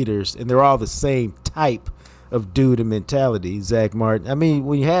other leaders, and they're all the same type of dude and mentality, Zach Martin. I mean,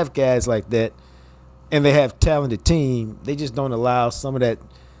 when you have guys like that and they have talented team, they just don't allow some of that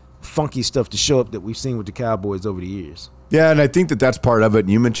funky stuff to show up that we've seen with the Cowboys over the years. Yeah, and I think that's part of it. And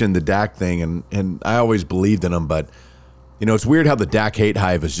you mentioned the Dak thing, and I always believed in him, but It's weird how the Dak hate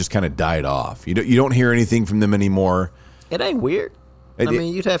hive has just kind of died off. You don't hear anything from them anymore. It ain't weird. I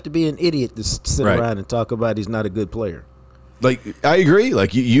mean, you'd have to be an idiot to sit around and talk about he's not a good player. Like, I agree.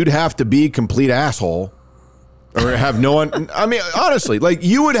 Like, you'd have to be a complete asshole or have no one. I mean, honestly, like,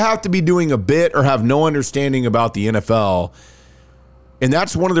 you would have to be doing a bit or have no understanding about the NFL. And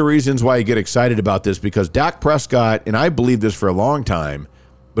that's one of the reasons why I get excited about this, because Dak Prescott, and I believe this for a long time,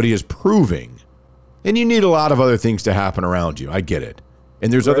 but he is proving, and you need a lot of other things to happen around you. I get it.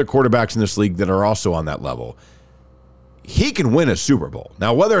 And there's other quarterbacks in this league that are also on that level. He can win a Super Bowl.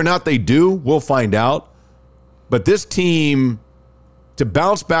 Now, whether or not they do, we'll find out. But this team, to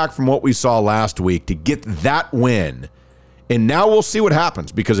bounce back from what we saw last week, to get that win, and now we'll see what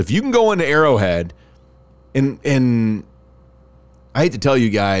happens. Because if you can go into Arrowhead, and I hate to tell you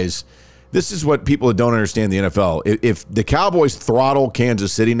guys, this is what people that don't understand the NFL. If the Cowboys throttle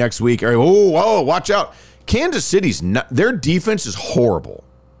Kansas City next week, watch out. Kansas City's not, their defense is horrible.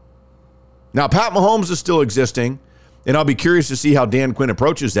 Now, Pat Mahomes is still existing, and I'll be curious to see how Dan Quinn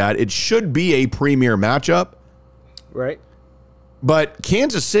approaches that. It should be a premier matchup. Right. But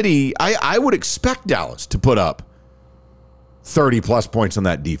Kansas City, I would expect Dallas to put up 30-plus points on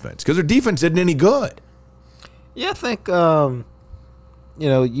that defense because their defense isn't any good. Yeah, I think,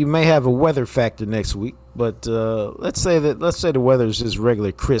 you may have a weather factor next week, but let's say the weather is just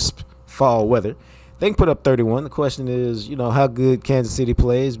regular crisp fall weather. They can put up 31. The question is, how good Kansas City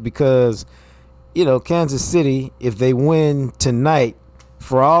plays because, Kansas City, if they win tonight,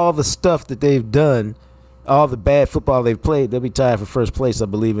 for all the stuff that they've done, all the bad football they've played, they'll be tied for first place, I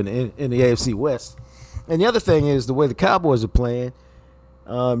believe, in the AFC West. And the other thing is the way the Cowboys are playing,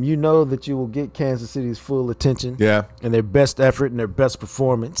 that you will get Kansas City's full attention and their best effort and their best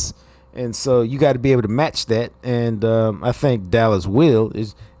performance. And so you got to be able to match that. And I think Dallas will.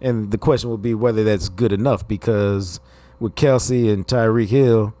 And the question will be whether that's good enough because with Kelsey and Tyreek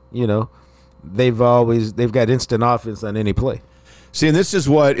Hill, they've got instant offense on any play. See, and this is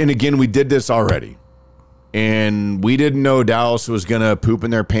and again, we did this already. And we didn't know Dallas was going to poop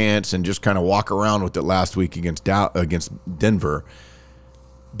in their pants and just kind of walk around with it last week against Denver.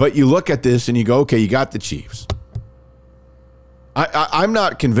 But you look at this and you go, okay, you got the Chiefs. I'm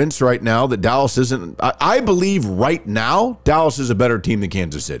not convinced right now that Dallas isn't. I believe right now Dallas is a better team than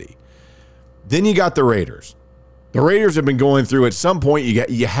Kansas City. Then you got the Raiders. The Raiders have been going through, at some point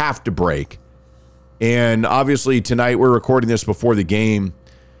you have to break. And obviously tonight we're recording this before the game,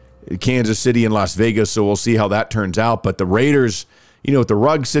 Kansas City and Las Vegas, so we'll see how that turns out. But the Raiders, with the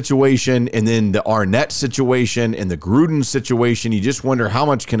Ruggs situation and then the Arnett situation and the Gruden situation, you just wonder how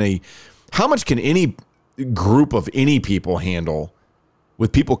much can any group of any people handle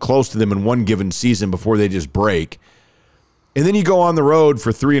with people close to them in one given season before they just break. And then you go on the road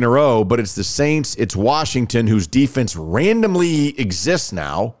for 3 in a row, but it's the Saints, it's Washington, whose defense randomly exists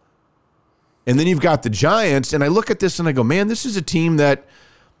now. And then you've got the Giants, and I look at this and I go, man, this is a team that,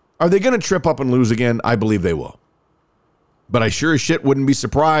 are they going to trip up and lose again? I believe they will. But I sure as shit wouldn't be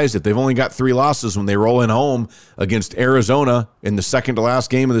surprised if they've only got 3 losses when they roll in home against Arizona in the second to last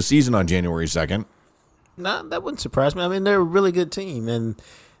game of the season on January 2nd. No, that wouldn't surprise me. I mean, they're a really good team, and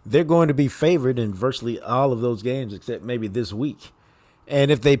they're going to be favored in virtually all of those games except maybe this week. And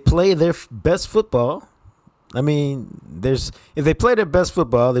if they play their best football, if they play their best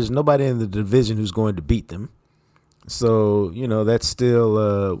football, there's nobody in the division who's going to beat them. So, that's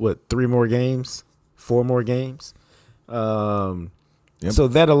still, 3 more games, 4 more games. So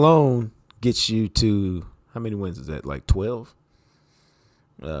that alone gets you to, how many wins is that? Like 12?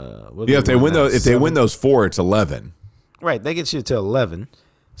 If they win those 4, it's 11. Right, that gets you to 11.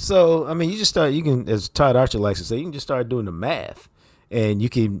 So you can, as Todd Archer likes to say, you can just start doing the math, and you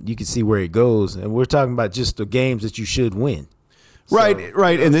can see where it goes. And we're talking about just the games that you should win. Right,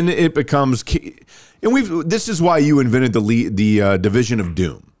 and then it becomes, and this is why you invented the Division of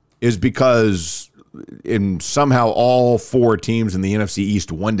Doom, is because somehow all 4 teams in the NFC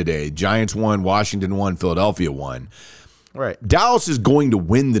East won today. Giants won, Washington won, Philadelphia won. Right. Dallas is going to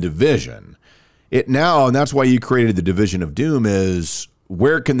win the division. And that's why you created the Division of Doom, is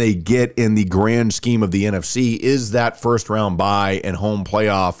where can they get in the grand scheme of the NFC? Is that first round bye and home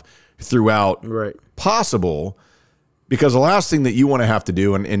playoff throughout possible? Because the last thing that you want to have to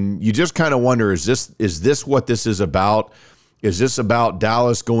do, and you just kind of wonder, is this what this is about? Is this about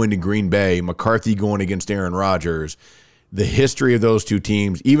Dallas going to Green Bay, McCarthy going against Aaron Rodgers, the history of those two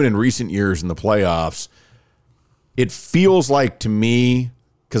teams, even in recent years in the playoffs? It feels like to me,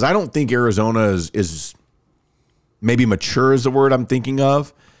 because I don't think Arizona is maybe mature is the word I'm thinking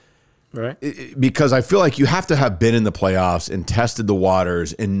of. Right. Because I feel like you have to have been in the playoffs and tested the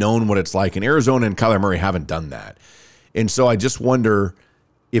waters and known what it's like. And Arizona and Kyler Murray haven't done that. And so I just wonder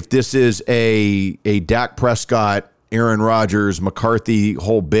if this is a Dak Prescott, Aaron Rodgers, McCarthy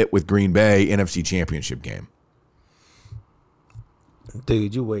whole bit with Green Bay NFC Championship game.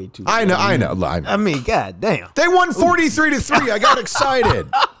 Dude, you way too. I know. I mean, god damn. They won 43-3. I got excited.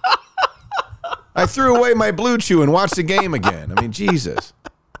 I threw away my Blue Chew and watched the game again. I mean, Jesus.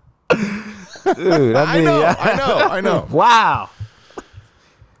 Dude, I know. Wow.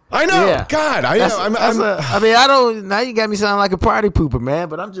 I know. Yeah. God, I know. I don't. Now you got me sounding like a party pooper, man.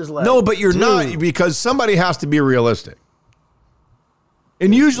 But I'm just like, no, but you're dude. not, because somebody has to be realistic.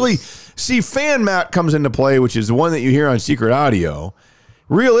 And usually, see, Fan Matt comes into play, which is the one that you hear on Secret Audio.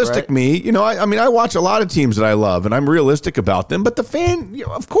 Realistic Right. me, you know, I mean, I watch a lot of teams that I love, and I'm realistic about them. But the fan, you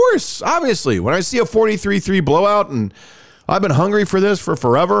know, of course, obviously, when I see a 43-3 blowout, and I've been hungry for this for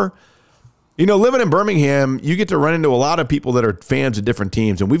forever. You know, living in Birmingham, you get to run into a lot of people that are fans of different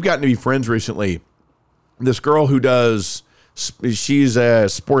teams, and we've gotten to be friends recently. This girl who she's a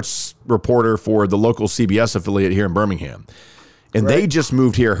sports reporter for the local CBS affiliate here in Birmingham. And they just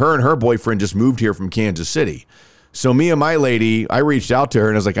moved here. Her and her boyfriend just moved here from Kansas City. So me and my lady, I reached out to her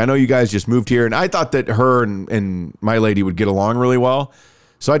and I was like, I know you guys just moved here. And I thought that her and my lady would get along really well.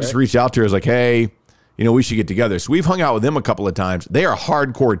 So I just reached out to her. I was like, hey, you know, we should get together. So we've hung out with them a couple of times. They are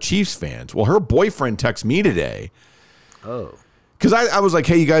hardcore Chiefs fans. Well, her boyfriend texted me today. Oh. Because I was like,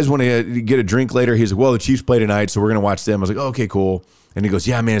 hey, you guys want to get a drink later? He's like, well, the Chiefs play tonight, so we're going to watch them. I was like, oh, okay, cool. And he goes,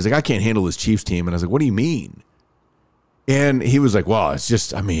 yeah, man. He's like, I can't handle this Chiefs team. And I was like, what do you mean? And he was like, well, it's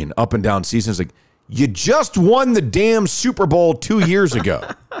just, I mean, up and down seasons. Like, you just won the damn Super Bowl 2 years ago.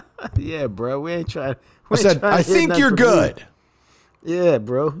 Yeah, bro. We ain't trying. I said, I think you're good. Yeah,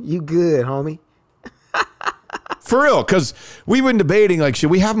 bro. You good, homie. For real, because we've been debating, like, should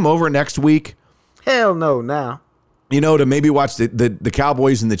we have them over next week? Hell no, now. You know, to maybe watch the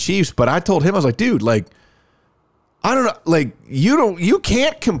Cowboys and the Chiefs. But I told him, I was like, dude, like, I don't know, like, you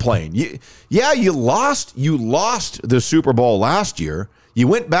can't complain. You lost the Super Bowl last year. You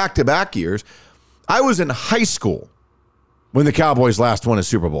went back-to-back years. I was in high school when the Cowboys last won a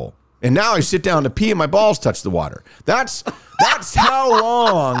Super Bowl. And now I sit down to pee and my balls touch the water. That's how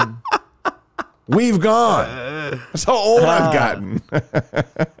long we've gone. That's how old I've gotten.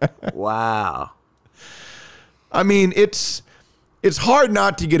 Wow. I mean, it's hard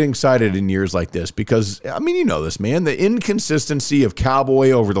not to get excited in years like this because, I mean, you know this, man, the inconsistency of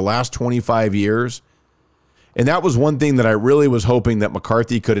Cowboy over the last 25 years. And that was one thing that I really was hoping that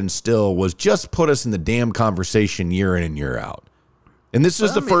McCarthy could instill, was just put us in the damn conversation year in and year out. And this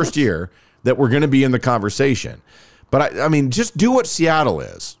is the first year that we're going to be in the conversation. But I mean, just do what Seattle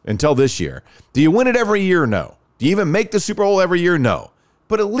is until this year. Do you win it every year? No. Do you even make the Super Bowl every year? No.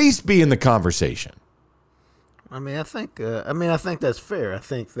 But at least be in the conversation. I mean, I think that's fair. I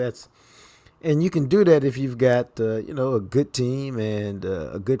think that's, and you can do that if you've got a good team and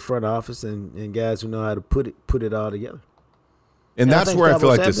a good front office and guys who know how to put it all together. And that's where I feel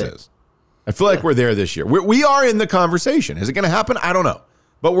like this is. I feel like we're there this year. We are in the conversation. Is it going to happen? I don't know,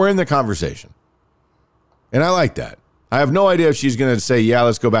 but we're in the conversation, and I like that. I have no idea if she's going to say, "Yeah,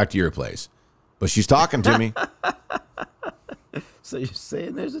 let's go back to your place," but she's talking to me. So you're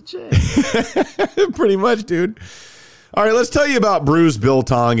saying there's a chance? Pretty much, dude. All right, let's tell you about Brews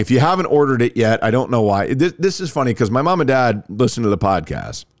Biltong. If you haven't ordered it yet, I don't know why. This is funny because my mom and dad listen to the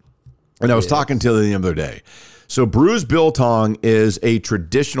podcast, and I was talking to them the other day. So Brews Biltong is a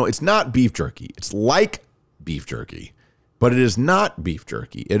traditional, it's not beef jerky. It's like beef jerky, but it is not beef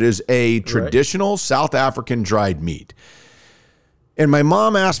jerky. It is a traditional South African dried meat. And my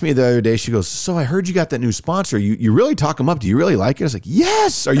mom asked me the other day, she goes, so I heard you got that new sponsor. You really talk them up. Do you really like it? I was like,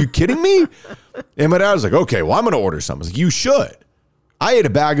 yes. Are you kidding me? And my dad was like, okay, well, I'm going to order some. I was like, you should. I ate a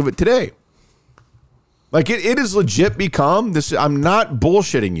bag of it today. Like it has legit become this. I'm not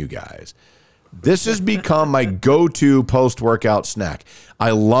bullshitting you guys. This has become my go-to post-workout snack.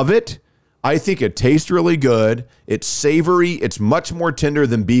 I love it. I think it tastes really good. It's savory. It's much more tender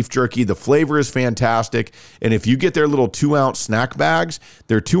than beef jerky. The flavor is fantastic. And if you get their little 2-ounce snack bags,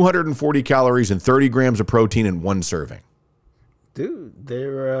 they're 240 calories and 30 grams of protein in one serving. Dude,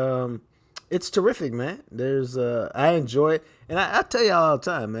 it's terrific, man. I enjoy it. And I tell y'all all the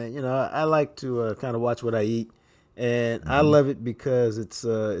time, man, you know, I like to kind of watch what I eat. And I love it because it's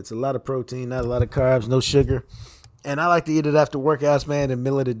a lot of protein, not a lot of carbs, no sugar. And I like to eat it after workouts, man. In the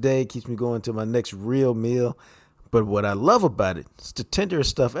middle of the day, it keeps me going to my next real meal. But what I love about it, it's the tenderest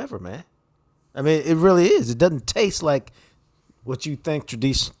stuff ever, man. I mean, it really is. It doesn't taste like what you think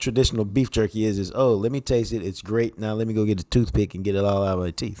traditional beef jerky is, oh, let me taste it. It's great. Now let me go get a toothpick and get it all out of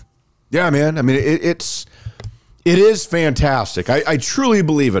my teeth. Yeah, man. I mean, it is fantastic. I truly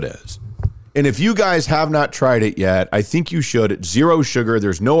believe it is. And if you guys have not tried it yet, I think you should. It's zero sugar.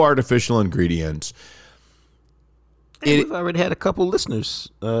 There's no artificial ingredients. We've already had a couple listeners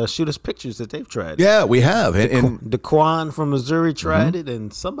shoot us pictures that they've tried it. Yeah, we have. And Daquan from Missouri tried it,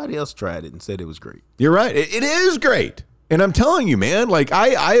 and somebody else tried it and said it was great. You're right. It is great. And I'm telling you, man, like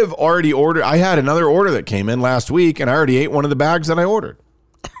I have already ordered. I had another order that came in last week, and I already ate one of the bags that I ordered.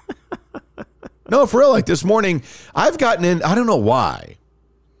 No, for real. Like this morning, I've gotten in. I don't know why.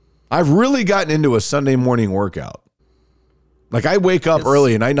 I've really gotten into a Sunday morning workout. Like I wake up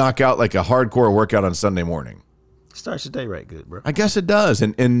early and I knock out like a hardcore workout on Sunday morning. Starts your day right good, bro. I guess it does.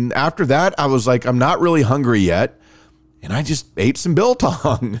 And after that, I was like, I'm not really hungry yet. And I just ate some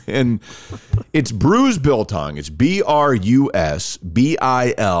biltong, and it's Bruz Biltong. It's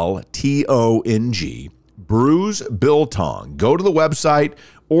BRUSBILTONG. Bruz Biltong. Go to the website,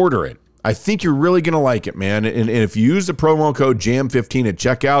 order it. I think you're really going to like it, man. And if you use the promo code JAM15 at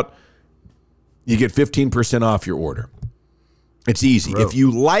checkout, you get 15% off your order. It's easy. Bro. If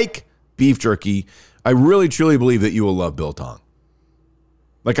you like beef jerky, I really truly believe that you will love biltong.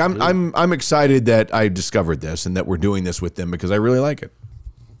 Like I'm excited that I discovered this and that we're doing this with them because I really like it.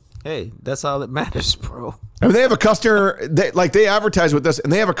 Hey, that's all that matters, bro. I mean, they have a customer. They advertise with us,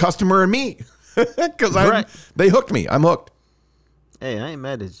 and they have a customer in me because they hooked me. I'm hooked. Hey, I ain't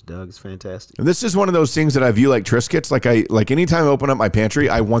mad at you, dog. It's fantastic. And this is one of those things that I view like Triscuits. Like anytime I open up my pantry,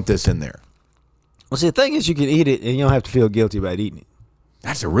 I want this in there. Well, see, the thing is, you can eat it and you don't have to feel guilty about eating it.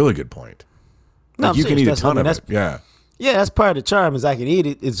 That's a really good point. No, like you can eat a ton of it. Yeah. Yeah, that's part of the charm is I can eat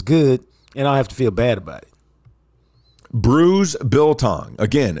it. It's good, and I don't have to feel bad about it. Bruz Biltong.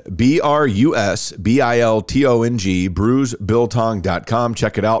 Again, BRUSBILTONG, bruzbiltong.com.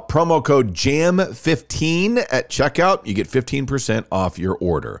 Check it out. Promo code JAM15 at checkout. You get 15% off your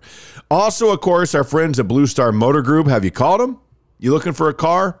order. Also, of course, our friends at Blue Star Motor Group. Have you called them? You looking for a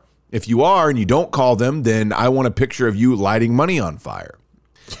car? If you are and you don't call them, then I want a picture of you lighting money on fire.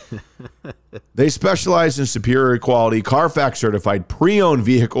 They specialize in superior quality, Carfax certified, pre-owned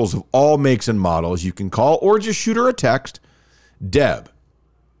vehicles of all makes and models. You can call or just shoot her a text. Deb,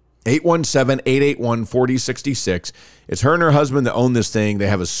 817-881-4066. It's her and her husband that own this thing. They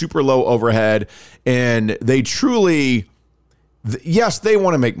have a super low overhead, and they truly, yes, they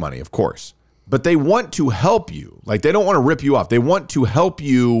want to make money, of course, but they want to help you. Like, they don't want to rip you off. They want to help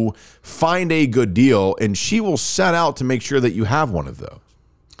you find a good deal, and she will set out to make sure that you have one of those.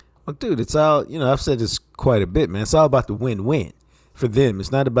 Well, dude, it's all, I've said this quite a bit, man. It's all about the win-win for them.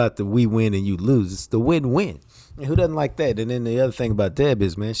 It's not about the we win and you lose. It's the win-win. And who doesn't like that? And then the other thing about Deb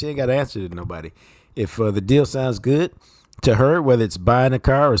is, man, she ain't got to answer to nobody. If the deal sounds good to her, whether it's buying a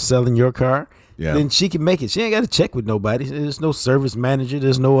car or selling your car, then she can make it. She ain't got to check with nobody. There's no service manager.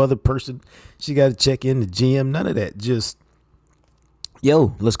 There's no other person. She got to check in the GM. None of that. Just,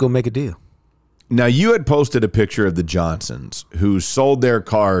 let's go make a deal. Now, you had posted a picture of the Johnsons who sold their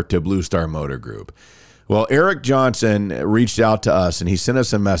car to Blue Star Motor Group. Well, Eric Johnson reached out to us and he sent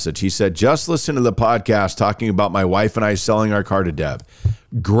us a message. He said, just listen to the podcast talking about my wife and I selling our car to Deb.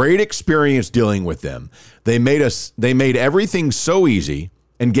 Great experience dealing with them. They made everything so easy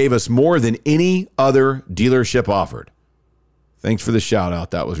and gave us more than any other dealership offered. Thanks for the shout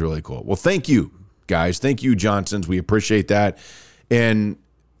out. That was really cool. Well, thank you, guys. Thank you, Johnsons. We appreciate that. And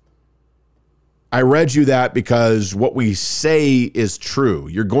I read you that because what we say is true.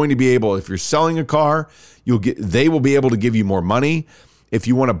 You're going to be able, if you're selling a car, they will be able to give you more money. If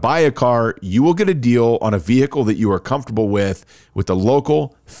you want to buy a car, you will get a deal on a vehicle that you are comfortable with a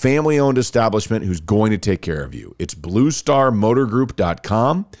local family-owned establishment who's going to take care of you. It's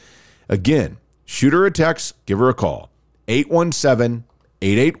bluestarmotorgroup.com. Again, shoot her a text, give her a call.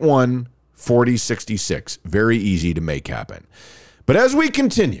 817-881-4066. Very easy to make happen. But as we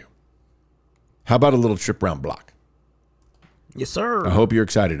continue, how about a little trip around block? Yes, sir. I hope you're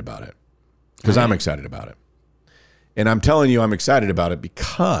excited about it because I'm excited about it. And I'm telling you I'm excited about it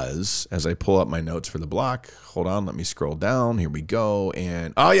because as I pull up my notes for the block, hold on, let me scroll down. Here we go.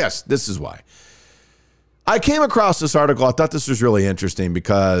 And, oh, yes, this is why. I came across this article. I thought this was really interesting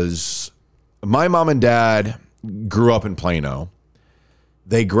because my mom and dad grew up in Plano.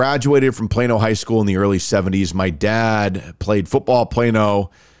 They graduated from Plano High School in the early 70s. My dad played football at Plano.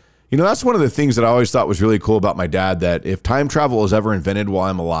 That's one of the things that I always thought was really cool about my dad, that if time travel was ever invented while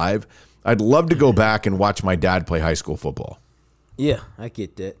I'm alive, I'd love to go back and watch my dad play high school football. Yeah, I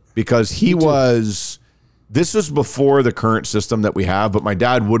get that. Because this was before the current system that we have, but my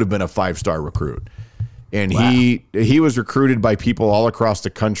dad would have been a 5-star recruit. And he was recruited by people all across the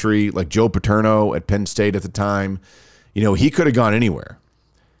country, like Joe Paterno at Penn State at the time. He could have gone anywhere.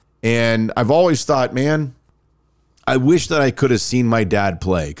 And I've always thought, man, I wish that I could have seen my dad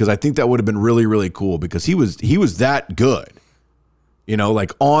play, because I think that would have been really, really cool, because he was that good,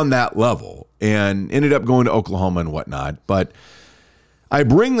 like on that level, and ended up going to Oklahoma and whatnot. But I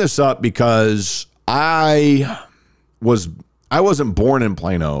bring this up because I wasn't born in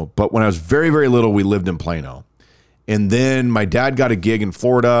Plano, but when I was very, very little, we lived in Plano. And then my dad got a gig in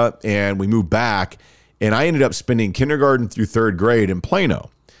Florida and we moved back, and I ended up spending kindergarten through third grade in Plano.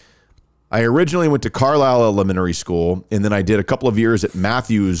 I originally went to Carlisle Elementary School, and then I did a couple of years at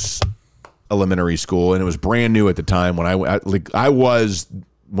Matthews Elementary School, and it was brand new at the time. When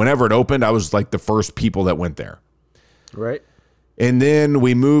whenever it opened, I was like the first people that went there. Right. And then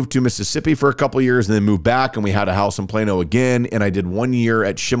we moved to Mississippi for a couple of years, and then moved back, and we had a house in Plano again, and I did 1 year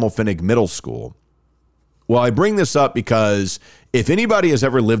at Schimmelfinnig Middle School. Well, I bring this up because if anybody has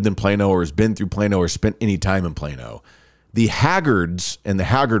ever lived in Plano or has been through Plano or spent any time in Plano, the Haggards and the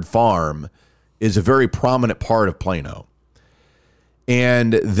Haggard Farm is a very prominent part of Plano.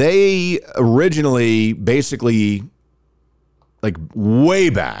 And they originally, basically, like way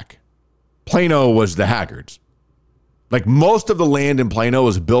back, Plano was the Haggards. Like most of the land in Plano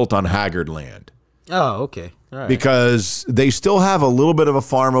is built on Haggard land. Oh, okay. All right. Because they still have a little bit of a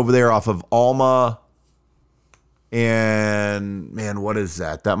farm over there off of Alma. And man, what is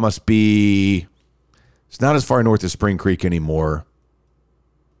that? That must be, it's not as far north as Spring Creek anymore.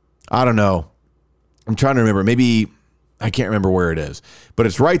 I don't know. I'm trying to remember. Maybe, I can't remember where it is, but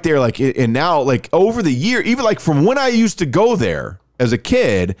it's right there. Like, and now, like over the year, even like from when I used to go there as a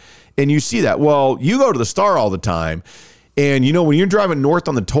kid, and you see that. Well, you go to the Star all the time, and when you're driving north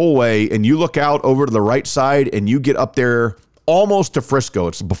on the tollway and you look out over to the right side and you get up there almost to Frisco,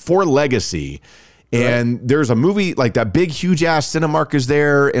 it's before Legacy. And right. There's a movie, like that big, huge ass Cinemark is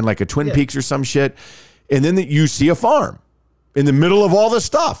there, and like a Twin Peaks or some shit. And then you see a farm in the middle of all this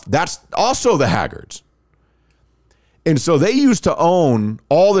stuff. That's also the Haggards. And so they used to own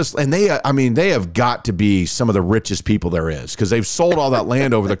all this, and they have got to be some of the richest people there is, because they've sold all that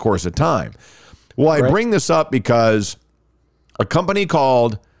land over the course of time. Well, I bring this up because a company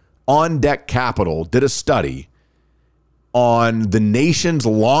called On Deck Capital did a study on the nation's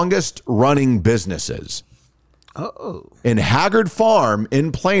longest running businesses. And Haggard Farm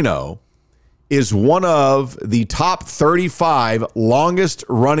in Plano is one of the top 35 longest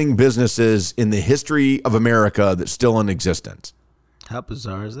running businesses in the history of America that's still in existence. How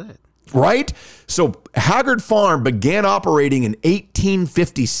bizarre is that? Right? So Haggard Farm began operating in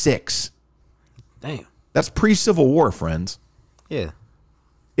 1856. Damn. That's pre-Civil War, friends. Yeah.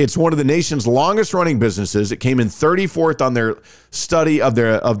 It's one of the nation's longest running businesses. It came in 34th on their study of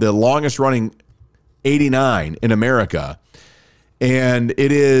the longest running 89 in America. And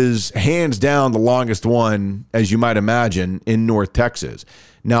it is hands down the longest one, as you might imagine, in North Texas.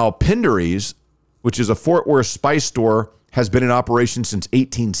 Now, Pendery's, which is a Fort Worth spice store, has been in operation since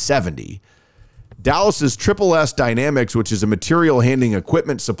 1870. Dallas's Triple S Dynamics, which is a material handling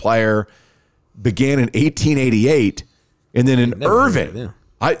equipment supplier, began in 1888. And then in Irving,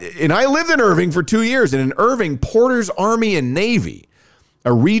 I lived in Irving for 2 years, and in Irving, Porter's Army and Navy,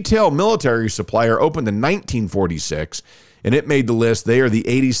 a retail military supplier, opened in 1946, and it made the list. They are the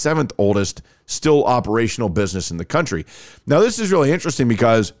 87th oldest still operational business in the country. Now, this is really interesting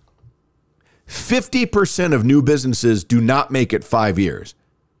because 50% of new businesses do not make it 5 years,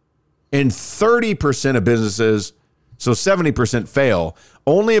 and 30% of businesses, so 70% fail.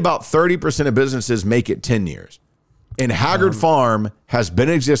 Only about 30% of businesses make it 10 years. And Haggard Farm has been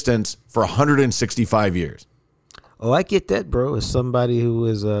in existence for 165 years. Oh, I get that, bro. As somebody who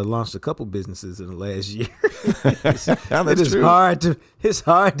has launched a couple businesses in the last year, it's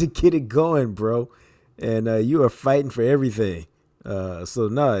hard to get it going, bro. And you are fighting for everything. So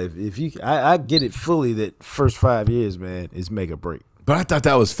no, if you, I get it fully that first 5 years, man, is make or break. But I thought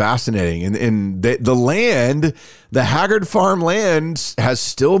that was fascinating. And the land, the Haggard Farm land, has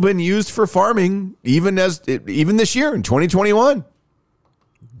still been used for farming even this year in 2021.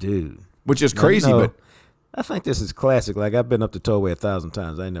 Dude. Which is crazy. But I think this is classic. Like, I've been up the tollway 1,000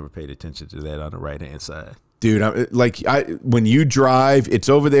 times. I never paid attention to that on the right-hand side. Dude, when you drive, it's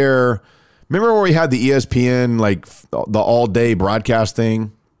over there. Remember where we had the ESPN, like the all-day broadcast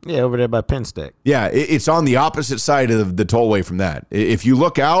thing? Yeah, over there by Penn Stack. Yeah, it's on the opposite side of the tollway from that. If you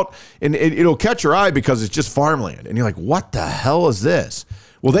look out, and it'll catch your eye because it's just farmland. And you're like, what the hell is this?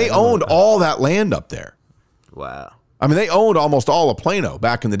 Well, they owned all that land up there. Wow. I mean, they owned almost all of Plano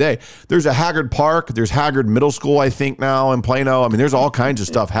back in the day. There's a Haggard Park. There's Haggard Middle School, I think, now in Plano. I mean, there's all kinds of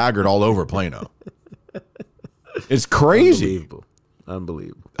stuff Haggard all over Plano. It's crazy.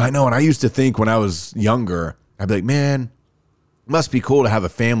 Unbelievable. I know, and I used to think when I was younger, I'd be like, man, Must be cool to have a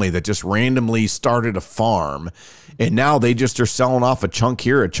family that just randomly started a farm, and now they just are selling off a chunk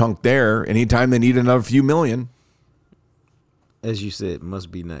here, a chunk there, anytime they need another few million. As you said,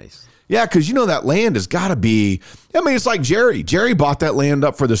 must be nice. Yeah, because you know that land has got to be, I mean, it's like Jerry. Jerry bought that land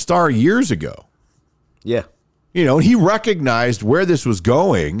up for the Star years ago. Yeah. You know, he recognized where this was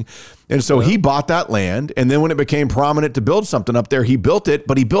going, and so he bought that land, and then when it became prominent to build something up there, he built it,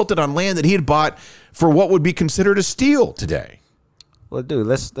 but he built it on land that he had bought for what would be considered a steal today. Well, dude,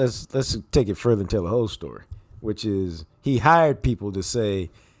 let's take it further and tell the whole story, which is he hired people to say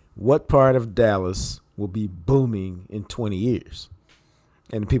what part of Dallas will be booming in 20 years.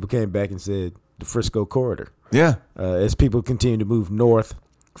 And people came back and said the Frisco corridor. Yeah. As people continue to move north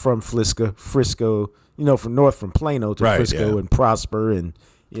from Frisco, from north from Plano to Frisco and Prosper and,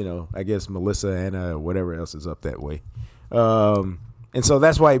 I guess Melissa, Anna, or whatever else is up that way. And so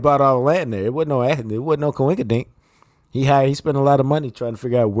that's why he bought all the land there. It wasn't no coinkydink. He spent a lot of money trying to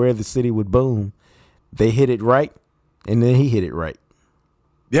figure out where the city would boom. They hit it right, and then he hit it right.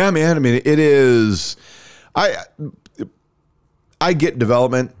 Yeah, man. I mean, it is. I get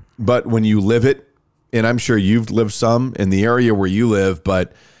development, but when you live it, and I'm sure you've lived some in the area where you live,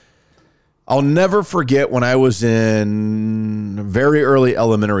 but I'll never forget when I was in very early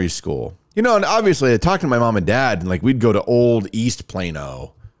elementary school. And obviously I talked to my mom and dad, and like we'd go to old East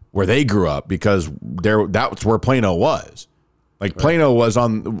Plano where they grew up because that's where Plano was. Like Plano was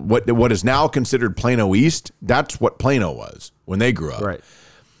on what is now considered Plano East. That's what Plano was when they grew up. Right.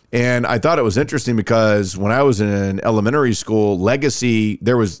 And I thought it was interesting because when I was in elementary school, Legacy,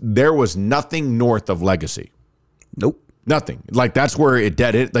 there was nothing north of Legacy. Nope. Nothing. Like that's where it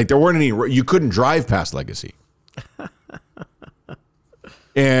dead ended. Like there weren't any, you couldn't drive past Legacy.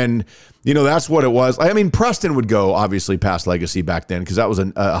 And that's what it was. I mean, Preston would go obviously past Legacy back then because that was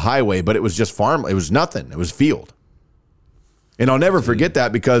a highway, but it was just farm. It was nothing. It was field. And I'll never forget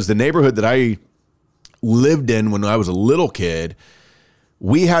that because the neighborhood that I lived in when I was a little kid,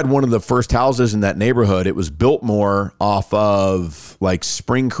 we had one of the first houses in that neighborhood. It was built more off of like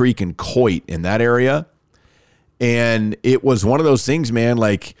Spring Creek and Coit in that area. And it was one of those things, man,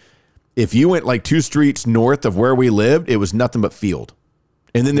 like if you went like 2 streets north of where we lived, it was nothing but field.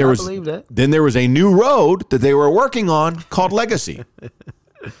 And then there was a new road that they were working on called Legacy.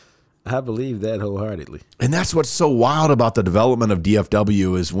 I believe that wholeheartedly. And that's what's so wild about the development of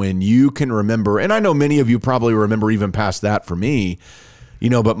DFW is when you can remember, and I know many of you probably remember even past that for me,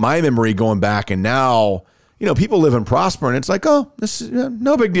 but my memory going back and now, people live in Prosper and it's like, oh, this is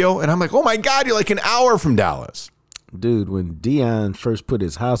no big deal. And I'm like, oh my God, you're like an hour from Dallas. Dude, when Dion first put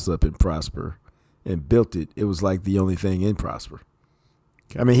his house up in Prosper and built it, it was like the only thing in Prosper.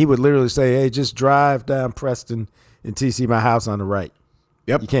 I mean, he would literally say, hey, just drive down Preston until you see my house on the right.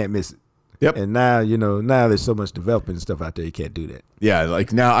 Yep. You can't miss it. Yep. And now, now there's so much development and stuff out there, you can't do that. Yeah,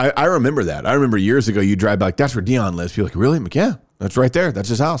 like now I remember that. I remember years ago you drive by, like, that's where Dion lives. People are like, really? I'm like, yeah, that's right there. That's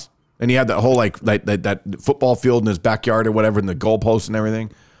his house. And he had that whole like that football field in his backyard or whatever, and the goalposts and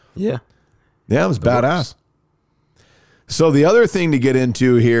everything. Yeah. Yeah, it was badass. So the other thing to get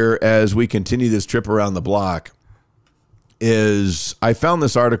into here as we continue this trip around the block is I found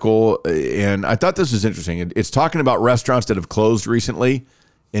this article and I thought this was interesting. It's talking about restaurants that have closed recently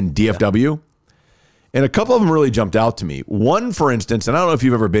in DFW. Yeah. And a couple of them really jumped out to me. One, for instance, and I don't know if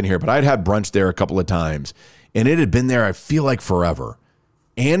you've ever been here, but I'd had brunch there a couple of times and it had been there, I feel like forever.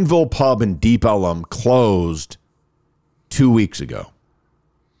 Anvil Pub in Deep Ellum closed 2 weeks ago.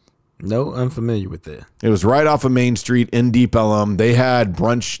 No, I'm familiar with that. It was right off of Main Street in Deep Ellum. They had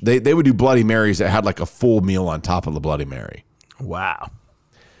brunch. They would do Bloody Marys that had like a full meal on top of the Bloody Mary. Wow.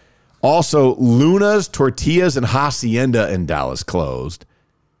 Also, Luna's Tortillas and Hacienda in Dallas closed.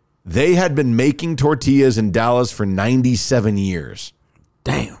 They had been making tortillas in Dallas for 97 years.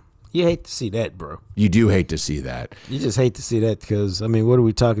 Damn. You hate to see that, bro. You do hate to see that. You just hate to see that because, I mean, what are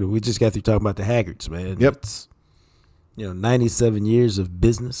we talking about? We just got through talking about the Haggards, man. Yep. It's, 97 years of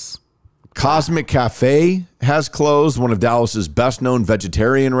business. Cosmic Cafe has closed, one of Dallas's best-known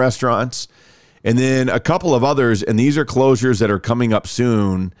vegetarian restaurants. And then a couple of others, and these are closures that are coming up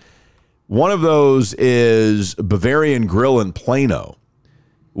soon. One of those is Bavarian Grill in Plano,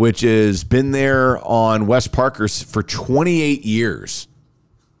 which has been there on West Parkers for 28 years.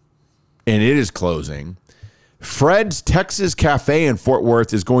 And it is closing. Fred's Texas Cafe in Fort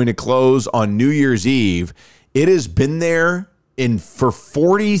Worth is going to close on New Year's Eve. It has been there for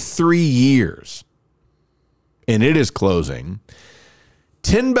 43 years. And it is closing.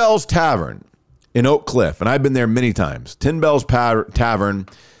 Tin Bells Tavern in Oak Cliff, and I've been there many times. Tin Bells Tavern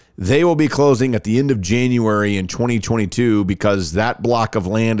They will be closing at the end of January in 2022 because that block of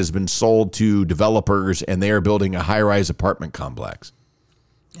land has been sold to developers and they are building a high-rise apartment complex.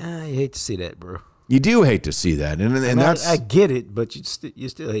 You hate to see that, bro. You do hate to see that. And that's... I get it, but you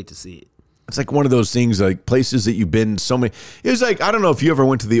still hate to see it. It's like one of those things, like places that you've been so many... It was like, I don't know if you ever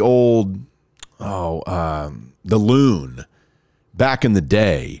went to the old... the Loon back in the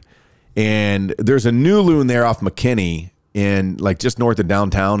day. And there's a new Loon there off McKinney in like just north of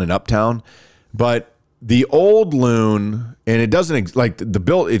downtown and uptown. But the old Loon, and it doesn't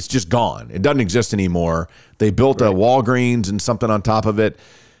it's just gone. It doesn't exist anymore. They built a Walgreens and something on top of it.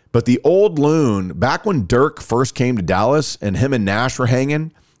 But the old Loon, back when Dirk first came to Dallas and him and Nash were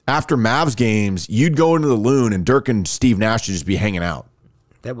hanging, after Mavs games, you'd go into the Loon and Dirk and Steve Nash would just be hanging out.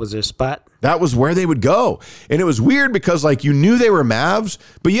 That was their spot? That was where they would go. And it was weird because like you knew they were Mavs,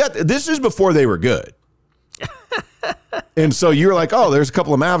 but yet this is before they were good. And so you're like, oh, there's a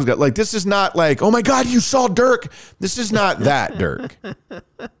couple of Mavs guys. Like, this is not like, oh my God, you saw Dirk. This is not that Dirk.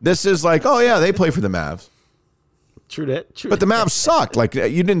 This is like, oh yeah, they play for the Mavs. True that. But the Mavs sucked. Like,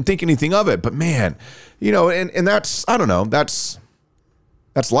 you didn't think anything of it. But man, and that's, I don't know, that's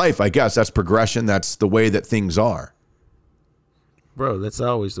life, I guess. That's progression. That's the way that things are. Bro, that's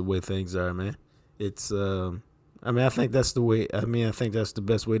always the way things are, man. It's, I think that's the way, I think that's the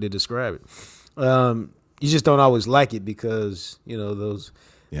best way to describe it. You just don't always like it because, there's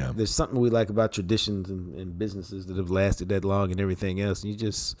something we like about traditions and businesses that have lasted that long and everything else. You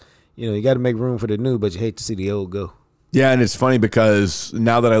just, you got to make room for the new, but you hate to see the old go. Yeah, and it's funny because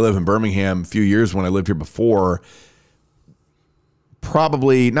now that I live in Birmingham, a few years when I lived here before,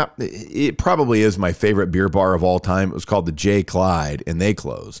 it probably is my favorite beer bar of all time. It was called the J. Clyde, and they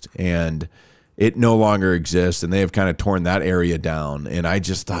closed, and it no longer exists, and they have kind of torn that area down. And I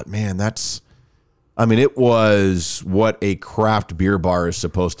just thought, man, it was what a craft beer bar is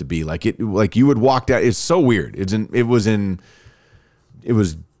supposed to be. Like you would walk down. It's so weird. It's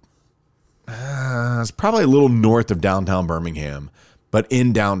probably a little north of downtown Birmingham, but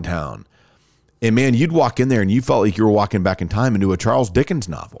in downtown. And man, you'd walk in there and you felt like you were walking back in time into a Charles Dickens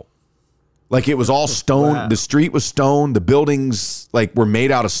novel. Like it was all stone. Wow. The street was stone. The buildings like were made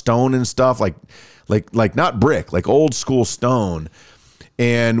out of stone and stuff, like not brick, like old school stone.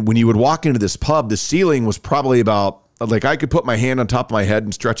 And when you would walk into this pub, the ceiling was probably about like I could put my hand on top of my head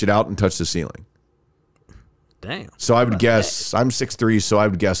and stretch it out and touch the ceiling. Damn. So I would guess I'm 6'3", so I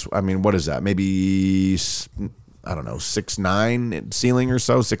would guess. I mean, what is that? Maybe I don't know, 6'9" ceiling or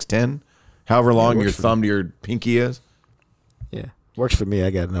so, 6'10". However long your thumb to your pinky is. Yeah. Works for me.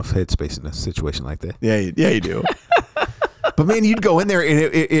 I got enough headspace in a situation like that. Yeah, you do. But man, you'd go in there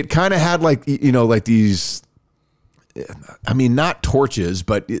and it kind of had like, like these, not torches,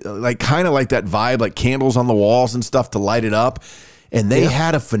 but like kind of like that vibe, like candles on the walls and stuff to light it up. And they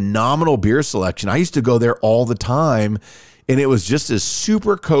had a phenomenal beer selection. I used to go there all the time, and it was just a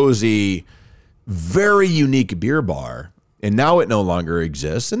super cozy, very unique beer bar. And now it no longer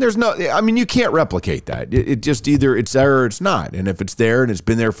exists. And you can't replicate that. It just either it's there or it's not. And if it's there and it's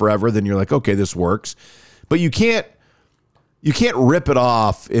been there forever, then you're like, okay, this works. But you can't rip it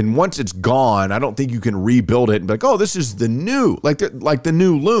off. And once it's gone, I don't think you can rebuild it and be like, oh, this is the new, like the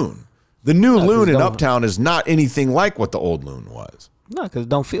new Loon. The new Loon in Uptown is not anything like what the old Loon was. No, because it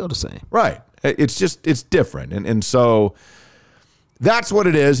don't feel the same. Right. It's different. And so that's what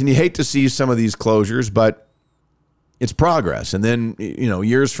it is. And you hate to see some of these closures, but it's progress. And then,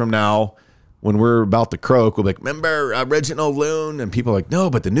 years from now, when we're about to croak, we'll be like, remember original Loon? And people are like,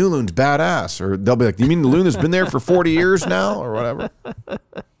 no, but the new Loon's badass. Or they'll be like, you mean the Loon that's been there for 40 years now? Or whatever.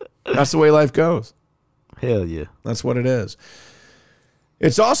 That's the way life goes. Hell yeah. That's what it is.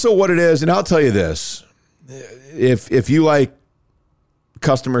 It's also what it is, and I'll tell you this. If you like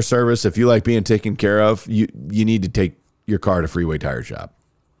customer service, if you like being taken care of, you need to take your car to Freeway Tire Shop.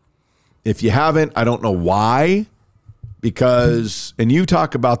 If you haven't, I don't know why, because, and you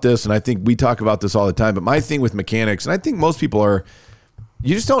talk about this, and I think we talk about this all the time, but my thing with mechanics, and I think most people are,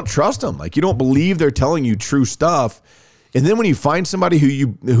 you just don't trust them. Like, you don't believe they're telling you true stuff. And then when you find somebody who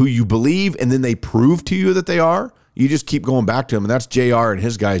you believe, and then they prove to you that they are, you just keep going back to them, and that's JR and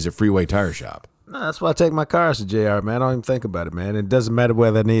his guys at Freeway Tire Shop. No, that's why I take my cars to JR, man. I don't even think about it, man. It doesn't matter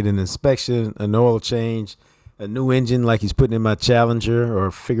whether I need an inspection, an oil change, a new engine like he's putting in my Challenger,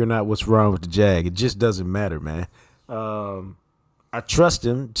 or figuring out what's wrong with the Jag. It just doesn't matter, man. I trust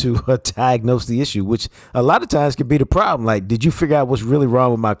him to diagnose the issue, which a lot of times can be the problem. Like, did you figure out what's really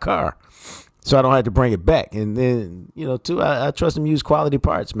wrong with my car so I don't have to bring it back? And then, too, I trust him to use quality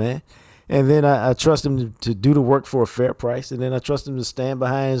parts, man. And then I trust him to do the work for a fair price. And then I trust him to stand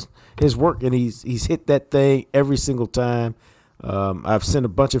behind his work. And he's hit that thing every single time. I've sent a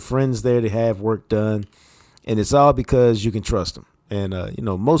bunch of friends there to have work done, and it's all because you can trust them. And,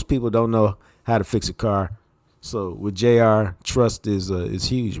 most people don't know how to fix a car. So with JR, trust is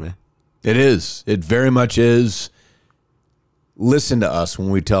huge, man. It is. It very much is. Listen to us when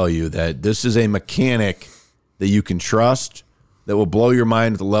we tell you that this is a mechanic that you can trust, that will blow your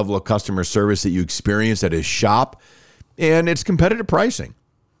mind at the level of customer service that you experience at his shop, and it's competitive pricing.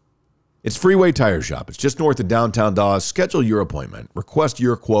 It's Freeway Tire Shop. It's just north of downtown Dallas. Schedule your appointment. Request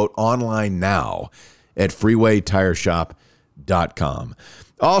your quote online now at freewaytireshop.com.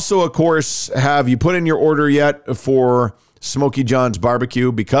 Also, of course, have you put in your order yet for Smokey John's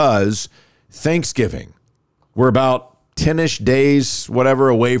Barbecue? Because Thanksgiving, we're about 10-ish days, whatever,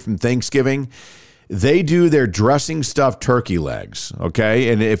 away from Thanksgiving. They do their dressing stuffed turkey legs,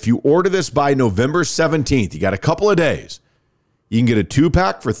 okay? And if you order this by November 17th, you got a couple of days. You can get a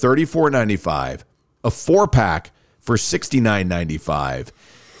 2-pack for $34.95, a 4-pack for $69.95.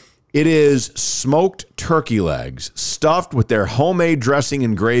 It is smoked turkey legs stuffed with their homemade dressing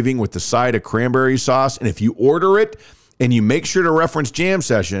and graving with the side of cranberry sauce. And if you order it and you make sure to reference Jam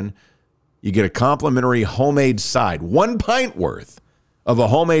Session, you get a complimentary homemade side, 1 pint worth of a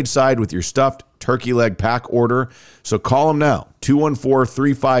homemade side with your stuffed turkey leg pack order. So call them now,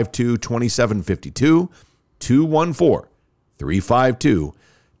 214-352-2752,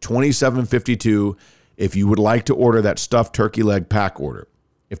 214-352-2752 if you would like to order that stuffed turkey leg pack order.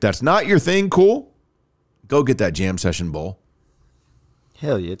 If that's not your thing, cool, go get that Jam Session bowl.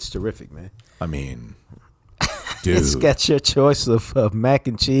 Hell yeah, it's terrific, man. I mean, dude. It's got your choice of mac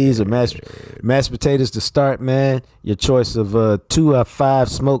and cheese or mashed potatoes to start, man. Your choice of 2 or 5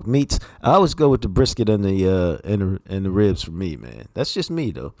 smoked meats. I always go with the brisket and the ribs for me, man. That's just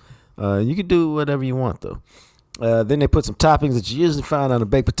me, though. You can do whatever you want, though. Then they put some toppings that you usually find on a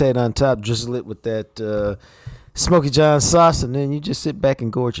baked potato on top, drizzle it with that Smokey John's sauce, and then you just sit back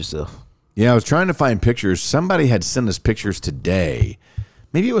and gorge yourself. Yeah, I was trying to find pictures. Somebody had sent us pictures today.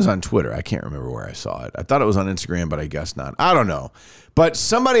 Maybe it was on Twitter. I can't remember where I saw it. I thought it was on Instagram, but I guess not. I don't know. But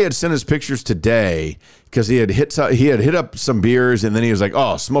somebody had sent us pictures today because he had hit up some beers, and then he was like,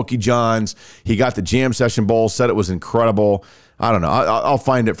 "Oh, Smokey John's." He got the Jam Session bowl. Said it was incredible. I don't know. I'll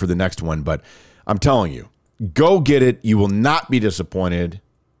find it for the next one, but I'm telling you, go get it. You will not be disappointed.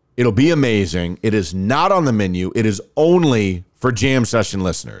 It'll be amazing. It is not on the menu. It is only for Jam Session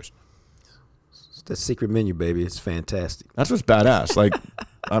listeners. It's the secret menu, baby. It's fantastic. That's what's badass. Like,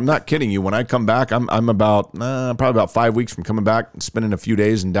 I'm not kidding you. When I come back, I'm about probably about 5 weeks from coming back and spending a few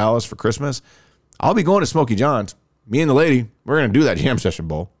days in Dallas for Christmas. I'll be going to Smokey John's. Me and the lady, we're going to do that Jam Session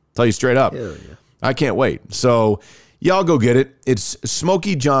bowl. Tell you straight up. Hell yeah. I can't wait. So y'all go get it. It's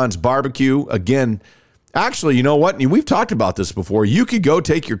Smokey John's Barbecue. Again, actually, you know what? We've talked about this before. You could go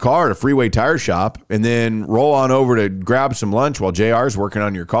take your car to Freeway Tire Shop and then roll on over to grab some lunch while JR's working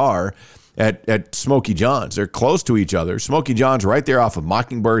on your car at Smokey John's. They're close to each other. Smokey John's right there off of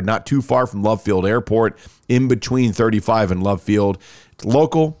Mockingbird, not too far from Love Field Airport, in between 35 and Love Field. It's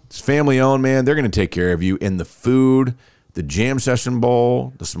local. It's family owned, man. They're going to take care of you. And the food, the Jam Session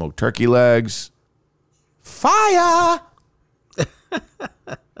bowl, the smoked turkey legs, fire!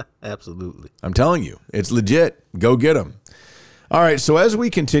 Absolutely. I'm telling you, it's legit. Go get them. All right, so as we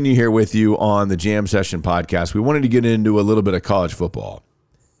continue here with you on the Jam Session podcast, we wanted to get into a little bit of college football.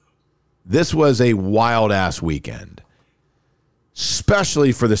 This was a wild-ass weekend,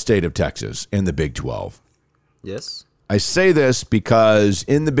 especially for the state of Texas and the Big 12. Yes. I say this because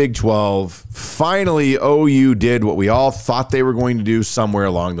in the Big 12, finally OU did what we all thought they were going to do somewhere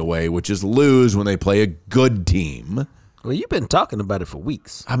along the way, which is lose when they play a good team. Well, you've been talking about it for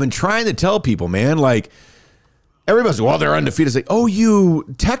weeks. I've been trying to tell people, man, like, everybody's like, well, they're undefeated. It's like,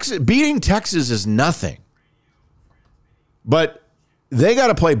 OU, Texas, beating Texas is nothing. But they got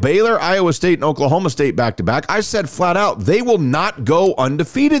to play Baylor, Iowa State, and Oklahoma State back-to-back. I said flat out, they will not go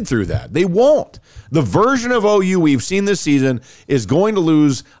undefeated through that. They won't. The version of OU we've seen this season is going to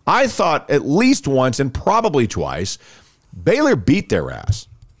lose, I thought, at least once and probably twice. Baylor beat their ass.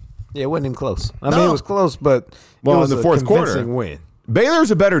 Yeah, it wasn't even close. I mean, it was close, but it was in the fourth quarter, convincing win.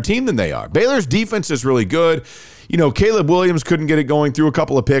 Baylor's a better team than they are. Baylor's defense is really good. You know, Caleb Williams couldn't get it going, threw a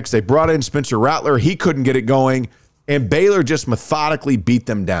couple of picks. They brought in Spencer Rattler. He couldn't get it going. And Baylor just methodically beat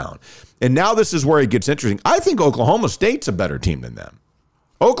them down. And now this is where it gets interesting. I think Oklahoma State's a better team than them.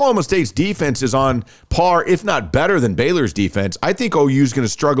 Oklahoma State's defense is on par, if not better than Baylor's defense. I think OU's going to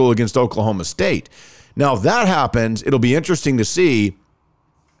struggle against Oklahoma State. Now, if that happens, it'll be interesting to see,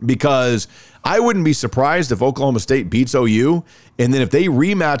 because I wouldn't be surprised if Oklahoma State beats OU. And then if they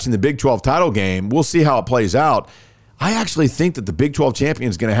rematch in the Big 12 title game, we'll see how it plays out. I actually think that the Big 12 champion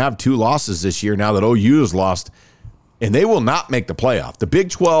is going to have 2 losses this year now that OU has lost and they will not make the playoff. The Big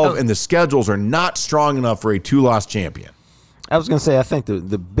 12 and the schedules are not strong enough for a 2-loss champion. I was going to say, I think the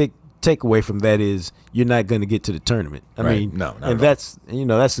big takeaway from that is you're not going to get to the tournament. I mean, no, and that's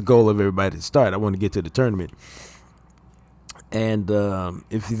the goal of everybody to start. I want to get to the tournament. And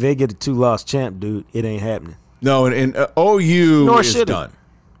if they get a 2-loss champ, dude, it ain't happening. No, and OU Nor is done.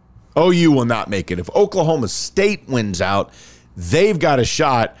 OU will not make it. If Oklahoma State wins out, they've got a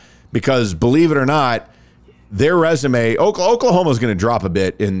shot because, believe it or not, their resume, Oklahoma's going to drop a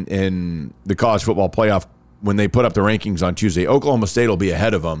bit in the college football playoff when they put up the rankings on Tuesday. Oklahoma State will be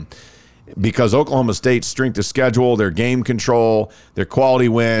ahead of them because Oklahoma State's strength of schedule, their game control, their quality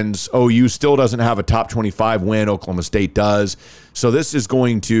wins. OU still doesn't have a top 25 win. Oklahoma State does. So this is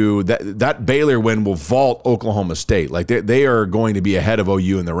going to, that Baylor win will vault Oklahoma State. Like they are going to be ahead of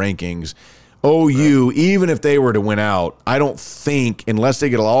OU in the rankings. OU, even if they were to win out, I don't think, unless they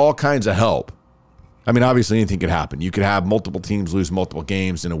get all kinds of help. I mean, obviously anything could happen. You could have multiple teams lose multiple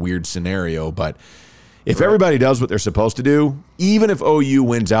games in a weird scenario, but if everybody does what they're supposed to do, even if OU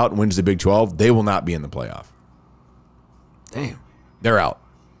wins out and wins the Big 12, they will not be in the playoff. Damn. They're out.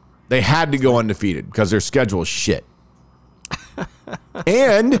 They had to go undefeated because their schedule is shit.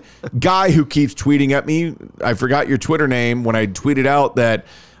 And guy who keeps tweeting at me, I forgot your Twitter name, when I tweeted out that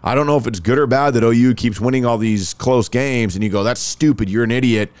I don't know if it's good or bad that OU keeps winning all these close games, and you go, that's stupid, you're an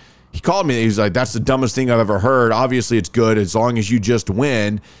idiot. He called me, he's like, that's the dumbest thing I've ever heard. Obviously it's good as long as you just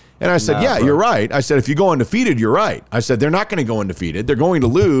win. And I said, bro, you're right. I said, if you go undefeated, you're right. I said, they're not going to go undefeated. They're going to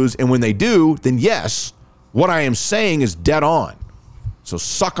lose. And when they do, then yes, what I am saying is dead on. So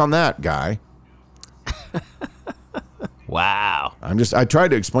suck on that, guy. Wow. I tried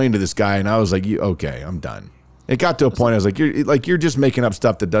to explain to this guy, and I was like, okay, I'm done. It got to a point I was like, you're just making up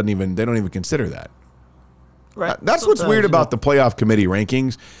stuff that they don't even consider that. Right. That's what's weird about the playoff committee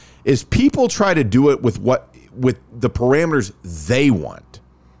rankings is people try to do it with the parameters they want.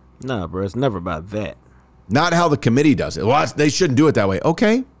 Nah, bro, it's never about that. Not how the committee does it. Well, they shouldn't do it that way.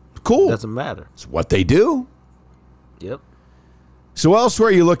 Okay, cool. Doesn't matter. It's what they do. Yep. So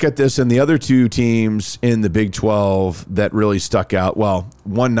elsewhere you look at this, and the other two teams in the Big 12 that really stuck out, well,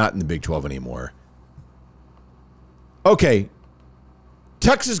 one not in the Big 12 anymore. Okay,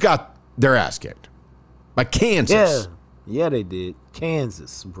 Texas got their ass kicked by Kansas. Yeah, they did.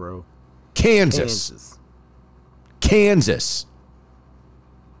 Kansas, bro. Kansas.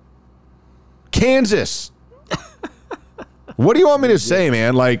 What do you want me to say,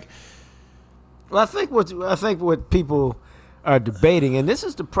 man? Like, well, I think what people are debating, and this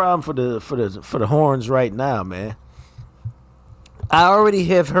is the problem for the Horns right now, man. I already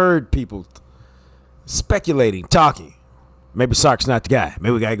have heard people speculating, talking. Maybe Sark's not the guy.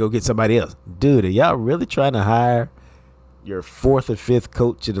 Maybe we gotta go get somebody else. Dude, are y'all really trying to hire your 4th or 5th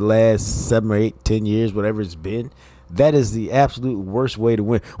coach of the last 7 or 8, 10 years, whatever it's been? That is the absolute worst way to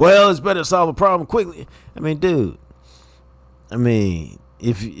win. Well, it's better to solve a problem quickly. I mean, dude. I mean,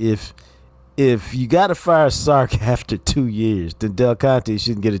 if you got to fire Sark after 2 years, then Del Conte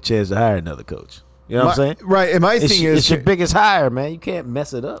shouldn't get a chance to hire another coach. You know what I'm saying? Right. And my thing is, it's your biggest hire, man. You can't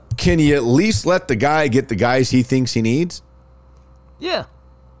mess it up. Can you at least let the guy get the guys he thinks he needs? Yeah.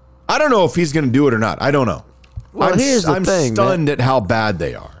 I don't know if he's going to do it or not. I don't know. Well, here's the thing, I'm stunned man. at how bad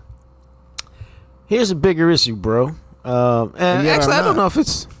they are. Here's a bigger issue, bro. And actually, I don't know if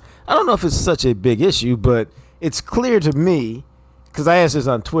it's such a big issue, but it's clear to me, because I asked this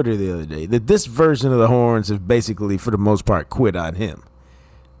on Twitter the other day, that this version of the Horns have basically, for the most part, quit on him.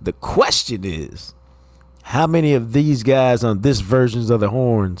 The question is, how many of these guys on this versions of the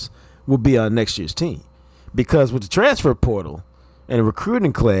Horns will be on next year's team? Because with the transfer portal and the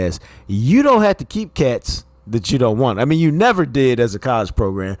recruiting class, you don't have to keep cats that you don't want. I mean, you never did as a college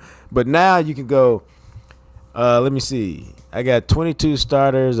program, but now you can go, let me see. I got 22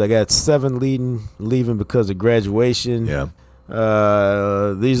 starters. I got 7 leaving because of graduation. Yeah.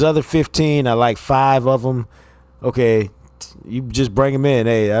 These other 15, I like 5 of them. Okay, you just bring them in.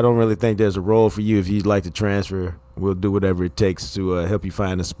 Hey, I don't really think there's a role for you. If you'd like to transfer, we'll do whatever it takes to help you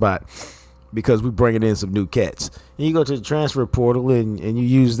find a spot because we're bringing in some new cats. And you go to the transfer portal and you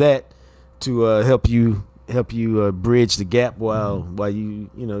use that to help you bridge the gap while you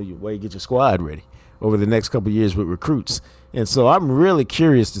get your squad ready over the next couple of years with recruits. And so I'm really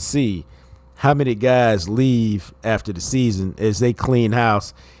curious to see how many guys leave after the season as they clean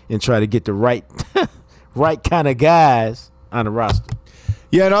house and try to get the right kind of guys on the roster.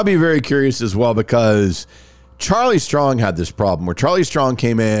 Yeah, and I'll be very curious as well because Charlie Strong had this problem where Charlie Strong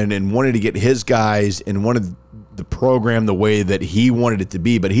came in and wanted to get his guys and wanted the program the way that he wanted it to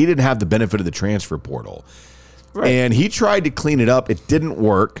be, but he didn't have the benefit of the transfer portal. Right. And he tried to clean it up. It didn't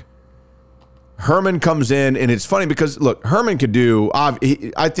work. Herman comes in, and it's funny because, look, Herman could do –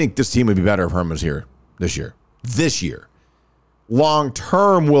 I think this team would be better if Herman was here this year. This year. Long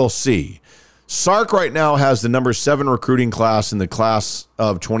term, we'll see. Sark right now has the number 7 recruiting class in the class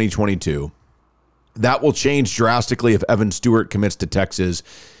of 2022. That will change drastically if Evan Stewart commits to Texas.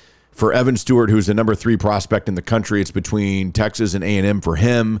 For Evan Stewart, who's the number 3 prospect in the country, it's between Texas and A&M for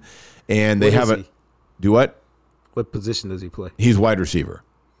him. And they haven't – do what? What position does he play? He's wide receiver.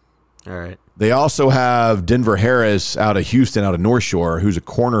 All right. They also have Denver Harris out of Houston, out of North Shore, who's a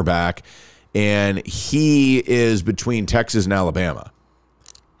cornerback, and he is between Texas and Alabama.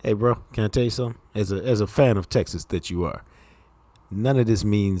 Hey, bro, can I tell you something? As a fan of Texas that you are, none of this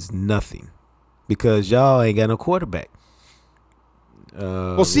means nothing because y'all ain't got no quarterback.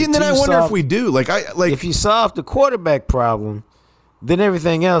 Well, see, and then I wonder if we do. If you solve the quarterback problem, then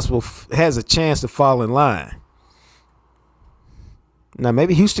everything else has a chance to fall in line. Now,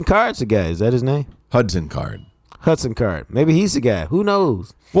 maybe Houston Card's the guy. Is that his name? Hudson Card. Maybe he's the guy. Who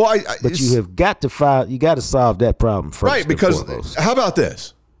knows? Well, but you have got to you got to solve that problem first. Right, because how about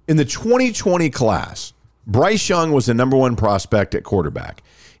this? In the 2020 class, Bryce Young was the number 1 prospect at quarterback.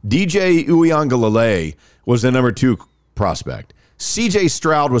 DJ Uiagalelei was the number 2 prospect. CJ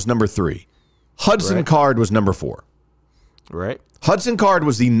Stroud was number 3. Hudson Card was number 4. Right. Hudson Card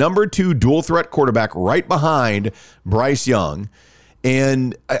was the number 2 dual threat quarterback right behind Bryce Young.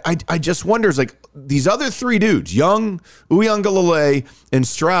 And I just wonder, it's like these other 3 dudes, Young, Uiagalelei, and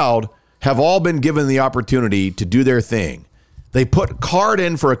Stroud, have all been given the opportunity to do their thing. They put Card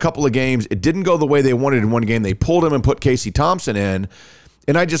in for a couple of games. It didn't go the way they wanted in one game. They pulled him and put Casey Thompson in.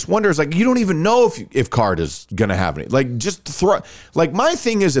 And I just wonder, it's like, you don't even know if Card is going to have any. Like, just throw. Like, my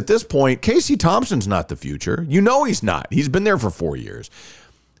thing is, at this point, Casey Thompson's not the future. You know he's not. He's been there for 4 years.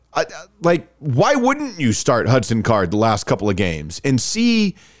 Why wouldn't you start Hudson Card the last couple of games and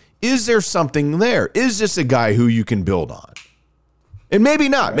see, is there something there? Is this a guy who you can build on? And maybe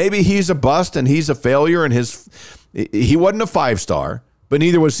not. Maybe he's a bust and he's a failure and he wasn't a 5-star, but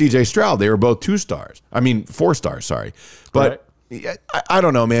neither was CJ Stroud. They were both 2 stars. I mean, 4 stars, sorry. But I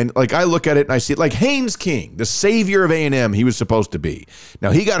don't know, man. Like, I look at it and I see it like Haynes King, the savior of A&M he was supposed to be.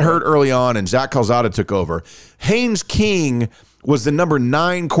 Now, he got hurt early on and Zach Calzada took over. Haynes King was the number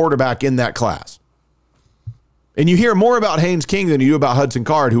 9 quarterback in that class. And you hear more about Haynes King than you do about Hudson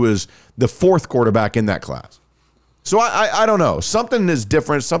Card, who is the 4th quarterback in that class. So I don't know. Something is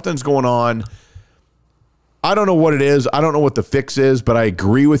different. Something's going on. I don't know what it is. I don't know what the fix is, but I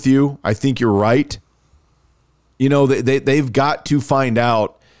agree with you. I think you're right. You know, they've got to find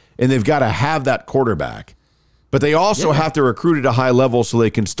out, and they've got to have that quarterback. But they also have to recruit at a high level so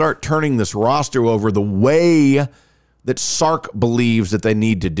they can start turning this roster over the way that Sark believes that they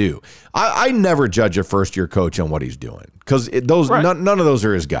need to do. I never judge a first-year coach on what he's doing because none of those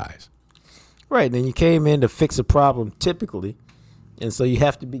are his guys. Right, and you came in to fix a problem typically, and so you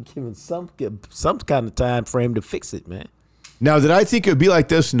have to be given some kind of time frame to fix it, man. Now, did I think it would be like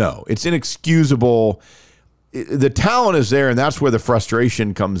this? No. It's inexcusable. The talent is there, and that's where the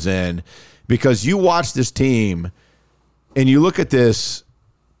frustration comes in because you watch this team and you look at this.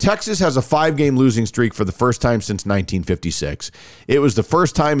 Texas has a 5-game losing streak for the first time since 1956. It was the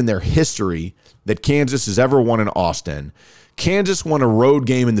first time in their history that Kansas has ever won in Austin. Kansas won a road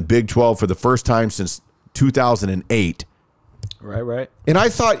game in the Big 12 for the first time since 2008. Right. And I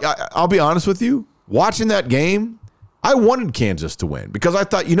thought, I'll be honest with you, watching that game, I wanted Kansas to win because I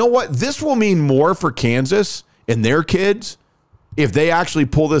thought, you know what? This will mean more for Kansas and their kids if they actually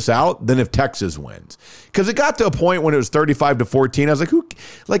pull this out than if Texas wins. Because it got to a point when it was 35-14. I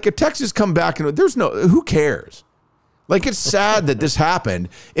was like, if Texas come back and who cares? Like, it's sad that this happened,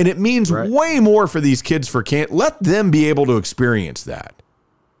 and it means way more for these kids for Kansas. Let them be able to experience that.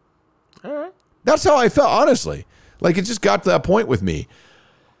 All right. That's how I felt, honestly. Like, it just got to that point with me.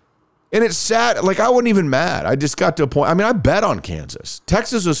 And it's sad. Like, I wasn't even mad. I just got to a point. I mean, I bet on Kansas.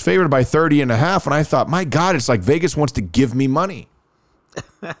 Texas was favored by 30.5, and I thought, my God, it's like Vegas wants to give me money.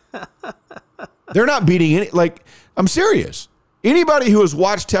 They're not beating any. Like, I'm serious. Anybody who has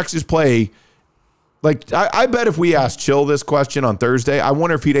watched Texas play, like, I bet if we asked Chill this question on Thursday, I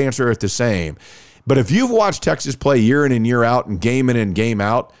wonder if he'd answer it the same. But if you've watched Texas play year in and year out and game in and game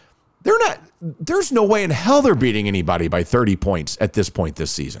out, there's no way in hell they're beating anybody by 30 points at this point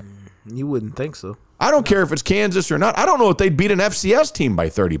this season. You wouldn't think so. I don't care if it's Kansas or not. I don't know if they'd beat an FCS team by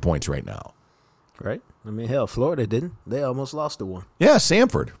 30 points right now. Right. I mean, hell, Florida didn't. They almost lost to one. Yeah,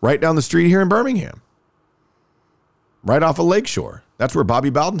 Samford, right down the street here in Birmingham. Right off of Lakeshore. That's where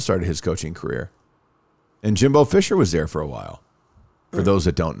Bobby Bowden started his coaching career. And Jimbo Fisher was there for a while, for those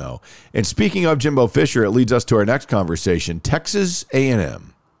that don't know. And speaking of Jimbo Fisher, it leads us to our next conversation. Texas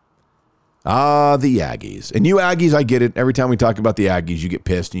A&M. The Aggies. And you Aggies, I get it. Every time we talk about the Aggies, you get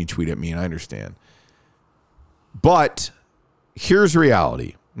pissed and you tweet at me, and I understand. But here's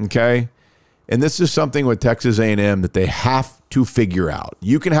reality, okay? And this is something with Texas A&M that they have to figure out.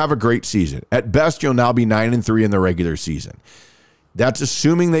 You can have a great season. At best, you'll now be 9-3 in the regular season. That's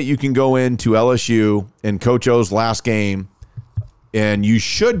assuming that you can go into LSU in Coach O's last game, and you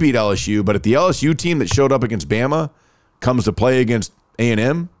should beat LSU, but if the LSU team that showed up against Bama comes to play against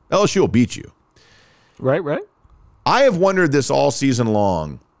A&M, LSU will beat you. Right. I have wondered this all season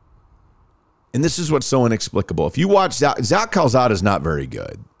long, and this is what's so inexplicable. If you watch Zach Calzada is not very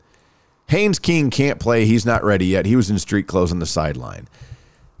good. Haynes King can't play. He's not ready yet. He was in street clothes on the sideline.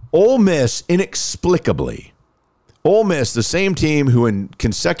 Ole Miss, inexplicably, the same team who in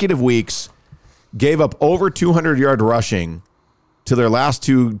consecutive weeks gave up over 200-yard rushing to their last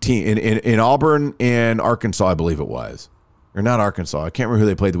two teams in Auburn and Arkansas, I believe it was. Or not Arkansas. I can't remember who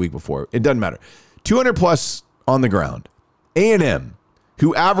they played the week before. It doesn't matter. 200 plus on the ground. A&M,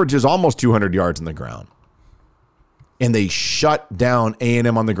 who averages almost 200 yards on the ground. And they shut down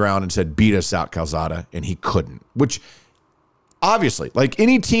A&M on the ground and said, beat us out, Calzada. And he couldn't. Which, obviously, like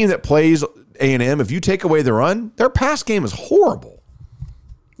any team that plays A&M, if you take away the run, their pass game is horrible.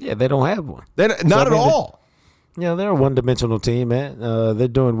 Yeah, they don't have one. Not at all. Yeah, they're a one-dimensional team, man. They're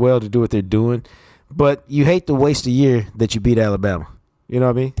doing well to do what they're doing. But you hate to waste a year that you beat Alabama. You know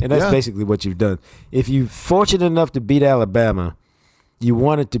what I mean? And that's basically what you've done. If you're fortunate enough to beat Alabama, you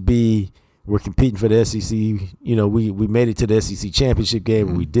want it to be, we're competing for the SEC. You know, we made it to the SEC championship game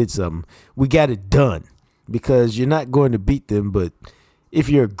and we did something. We got it done because you're not going to beat them. But if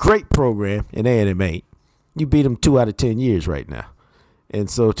you're a great program, and A&M ain't, you beat them 2 out of 10 years right now. And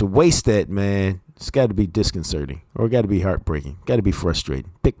so to waste that, man, it's got to be disconcerting or got to be heartbreaking. Got to be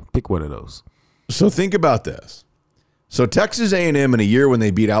frustrating. Pick one of those. So think about this. So Texas A&M in a year when they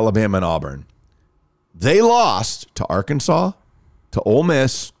beat Alabama and Auburn, they lost to Arkansas, to Ole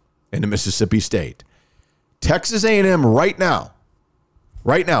Miss, and to Mississippi State. Texas A&M right now,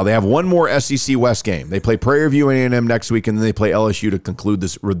 they have one more SEC West game. They play Prairie View A&M next week, and then they play LSU to conclude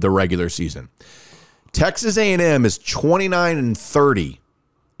the regular season. Texas A&M is 29-30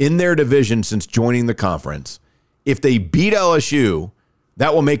 in their division since joining the conference. If they beat LSU,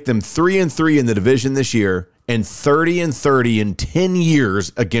 that will make them 3-3 in the division this year and 30-30 in 10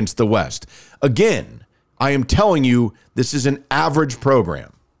 years against the West. Again, I am telling you, this is an average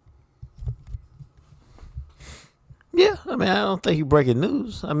program. Yeah, I mean, I don't think you're breaking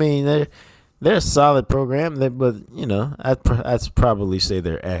news. I mean, they're a solid program, but you know, I'd probably say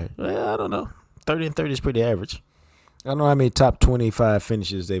they're average. Well, I don't know. 30-30 is pretty average. I don't know how many top 25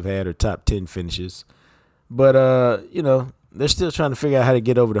 finishes they've had or top 10 finishes, but you know, they're still trying to figure out how to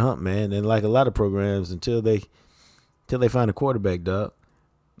get over the hump, man. And like a lot of programs, until they find a quarterback, dog,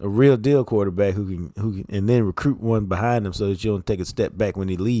 a real deal quarterback who can, and then recruit one behind him so that you don't take a step back when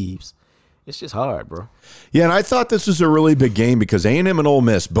he leaves. It's just hard, bro. Yeah, and I thought this was a really big game because A&M and Ole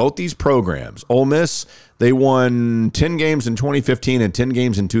Miss, both these programs, Ole Miss, they won 10 games in 2015 and 10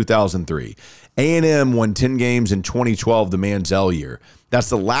 games in 2003. A&M won 10 games in 2012, the Manziel year. That's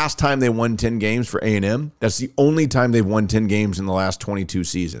the last time they won 10 games for A&M. That's the only time they've won 10 games in the last 22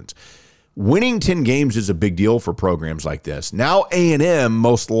 seasons. Winning 10 games is a big deal for programs like this. Now A&M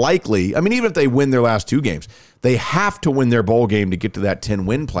most likely, I mean, even if they win their last 2 games, they have to win their bowl game to get to that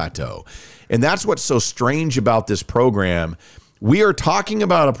 10-win plateau. And that's what's so strange about this program. We are talking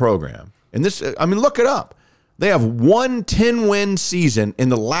about a program, and this, I mean, look it up. They have one 10-win season in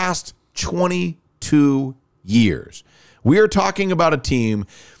the last 22 years. We are talking about a team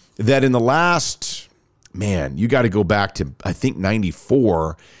that in the last, man, you got to go back to, I think,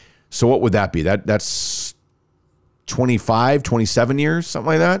 94. So what would that be? That's 25, 27 years, something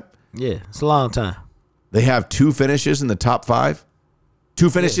like that? Yeah, it's a long time. They have 2 finishes in the top 5, 2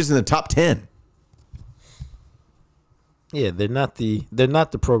 finishes in the top 10. Yeah, they're not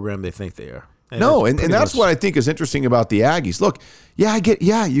the program they think they are. And that's what I think is interesting about the Aggies. Look,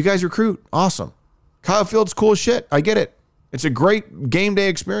 you guys recruit. Awesome. Kyle Fields, cool as shit. I get it. It's a great game day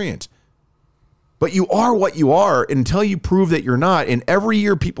experience. But you are what you are until you prove that you're not. And every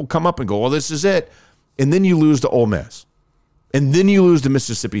year people come up and go, well, this is it. And then you lose to Ole Miss. And then you lose to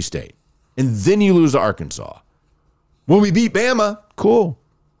Mississippi State. And then you lose to Arkansas. Well, we beat Bama. Cool.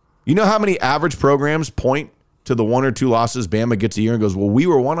 You know how many average programs point to the 1 or 2 losses Bama gets a year and goes, well, we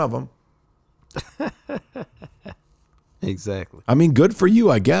were one of them. Exactly. I mean, good for you,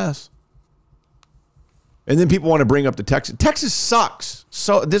 I guess. And then people want to bring up the Texas. Texas sucks.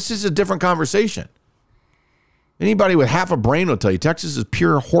 So this is a different conversation. Anybody with half a brain will tell you Texas is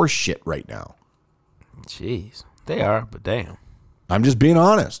pure horse shit right now. Jeez. They are, but damn. I'm just being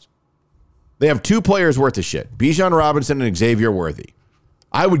honest. They have 2 players worth of shit, Bijan Robinson and Xavier Worthy.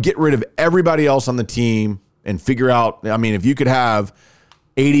 I would get rid of everybody else on the team and figure out, I mean, if you could have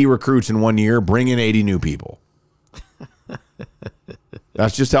 80 recruits in 1 year, bring in 80 new people.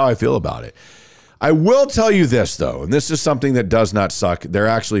 That's just how I feel about it. I will tell you this, though, and this is something that does not suck. They're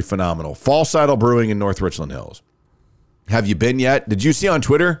actually phenomenal. False Idol Brewing in North Richland Hills. Have you been yet? Did you see on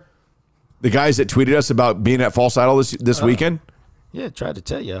Twitter the guys that tweeted us about being at False Idol this weekend? Yeah, tried to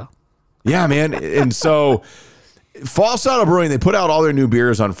tell y'all. Yeah, man. And so False Idol Brewing, they put out all their new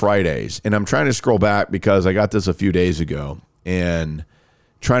beers on Fridays. And I'm trying to scroll back because I got this a few days ago and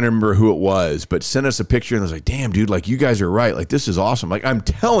trying to remember who it was, but sent us a picture and I was like, damn, dude, like you guys are right. Like this is awesome. Like I'm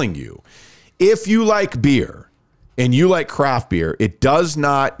telling you, if you like beer and you like craft beer, it does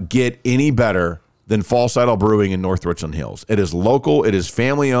not get any better than False Idol Brewing in North Richland Hills. It is local. It is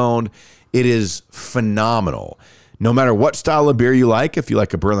family owned. It is phenomenal. No matter what style of beer you like, if you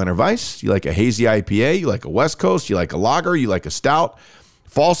like a Berliner Weiss, you like a hazy IPA, you like a West Coast, you like a lager, you like a stout,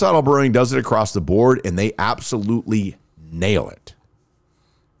 False Idol Brewing does it across the board, and they absolutely nail it.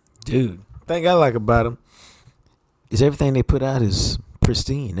 Dude, thing I like about them is everything they put out is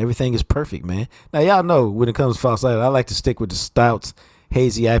pristine. Everything is perfect, man. Now, y'all know when it comes to False Idol, I like to stick with the stouts,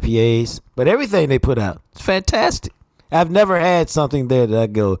 hazy IPAs, but everything they put out is fantastic. I've never had something there that I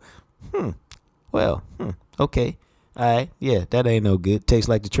go, okay. All right, yeah, that ain't no good. Tastes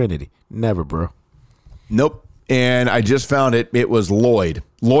like the Trinity. Never, bro. Nope. And I just found it. It was Lloyd.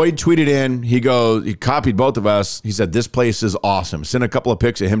 Lloyd tweeted in. He copied both of us. He said, this place is awesome. Sent a couple of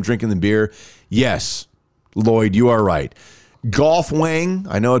pics of him drinking the beer. Yes, Lloyd, you are right. Golf Wang,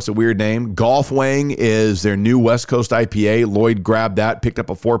 I know it's a weird name. Golf Wang is their new West Coast IPA. Lloyd grabbed that, picked up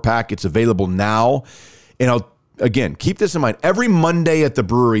a 4-pack. It's available now. And again, keep this in mind. Every Monday at the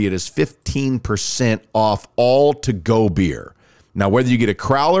brewery, it is 15% off all to-go beer. Now, whether you get a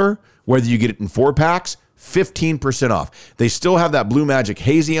crowler, whether you get it in 4-packs, 15% off. They still have that Blue Magic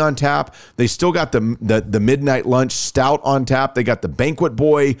Hazy on tap. They still got the Midnight Lunch Stout on tap. They got the Banquet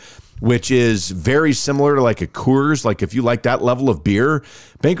Boy, which is very similar to like a Coors. Like if you like that level of beer,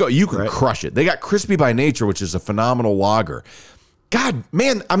 Banquet, you can crush it. They got Crispy by Nature, which is a phenomenal lager. God,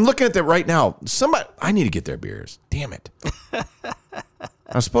 man, I'm looking at that right now. I need to get their beers. Damn it. I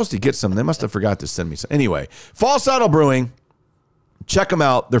was supposed to get some. They must have forgot to send me some. Anyway, False Idol Brewing. Check them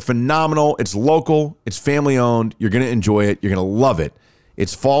out. They're phenomenal. It's local. It's family owned. You're going to enjoy it. You're going to love it.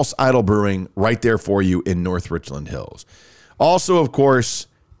 It's False Idol Brewing right there for you in North Richland Hills. Also, of course,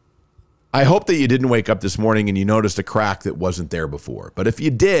 I hope that you didn't wake up this morning and you noticed a crack that wasn't there before. But if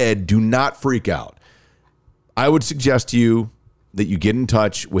you did, do not freak out. I would suggest to you that you get in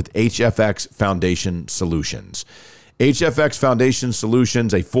touch with HFX Foundation Solutions. HFX Foundation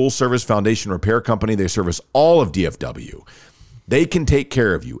Solutions, a full-service foundation repair company. They service all of DFW. They can take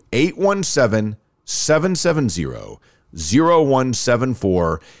care of you.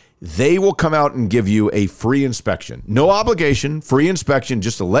 817-770-0174. They will come out and give you a free inspection. No obligation, free inspection,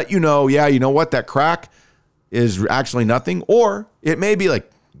 just to let you know, yeah, you know what, that crack is actually nothing. Or it may be like,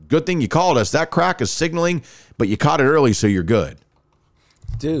 good thing you called us. That crack is signaling, but you caught it early, so you're good.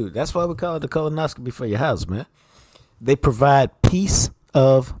 Dude, that's why we call it the colonoscopy for your house, man. They provide peace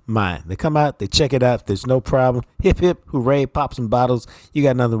of mind. They come out, they check it out. If there's no problem, hip, hip, hooray, pop some bottles. You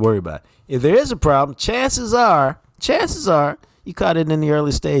got nothing to worry about. If there is a problem, chances are you caught it in the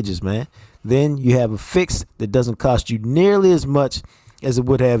early stages, man. Then you have a fix that doesn't cost you nearly as much as it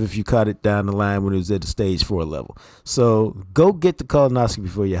would have if you caught it down the line when it was at the stage 4 level. So go get the colonoscopy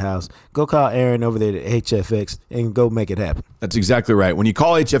for your house. Go call Aaron over there at HFX and go make it happen. That's exactly right. When you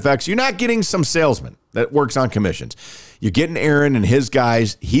call HFX, you're not getting some salesman that works on commissions. You're getting Aaron and his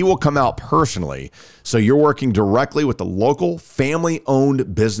guys. He will come out personally. So you're working directly with the local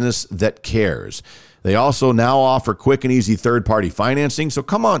family-owned business that cares. They also now offer quick and easy third-party financing. So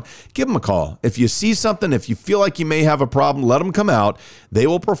come on, give them a call. If you see something, if you feel like you may have a problem, let them come out. They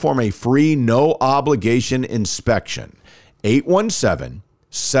will perform a free, no-obligation inspection.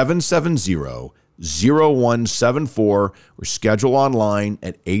 817-770-0174 or schedule online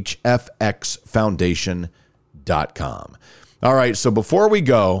at hfxfoundation.com. All right, so before we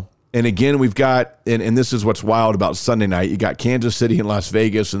go, and again, we've got, and this is what's wild about Sunday night, you got Kansas City and Las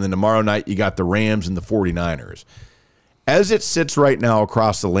Vegas, and then tomorrow night you got the Rams and the 49ers. As it sits right now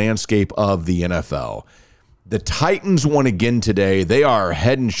across the landscape of the NFL, the Titans won again today. They are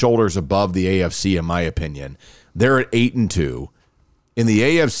head and shoulders above the AFC, in my opinion. They're at 8-2. In the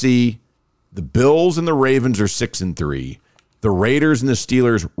AFC, the Bills and the Ravens are 6-3. The Raiders and the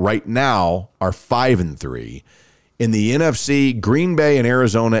Steelers right now are 5-3. In the NFC, Green Bay and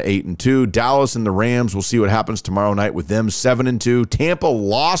Arizona 8-2. Dallas and the Rams, we'll see what happens tomorrow night with them 7-2. Tampa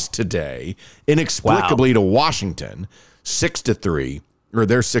lost today inexplicably to Washington 6-3, or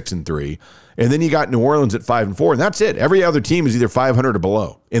they're 6-3. And then you got New Orleans at 5-4, and that's it. Every other team is either 500 or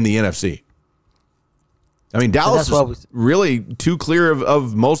below in the NFC. I mean, Dallas is really too clear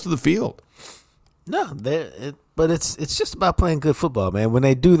of most of the field. No, but it's just about playing good football, man. When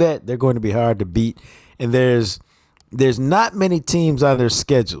they do that, they're going to be hard to beat. And there's not many teams on their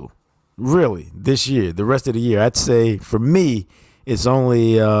schedule, really, this year, the rest of the year. I'd say, for me, it's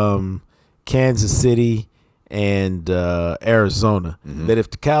only Kansas City and Arizona. Mm-hmm. That if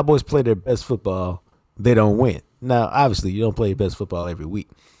the Cowboys play their best football, they don't win. Now, obviously, you don't play your best football every week.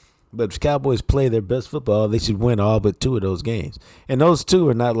 But if the Cowboys play their best football, they should win all but 2 of those games. And those 2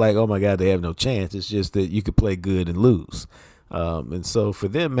 are not like, oh, my God, they have no chance. It's just that you could play good and lose. And so for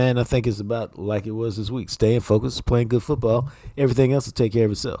them, man, I think it's about like it was this week. Staying focused, playing good football. Everything else will take care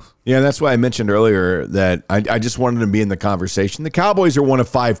of itself. Yeah, that's why I mentioned earlier that I just wanted to be in the conversation. The Cowboys are one of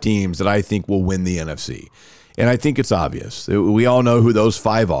 5 teams that I think will win the NFC. And I think it's obvious. We all know who those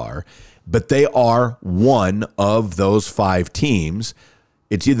 5 are. But they are one of those 5 teams.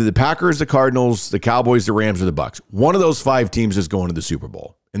 It's either the Packers, the Cardinals, the Cowboys, the Rams, or the Bucs. One of those 5 teams is going to the Super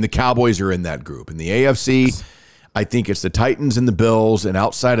Bowl, and the Cowboys are in that group. In the AFC, I think it's the Titans and the Bills, and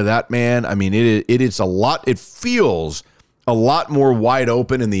outside of that, man, I mean, it's a lot. It feels a lot more wide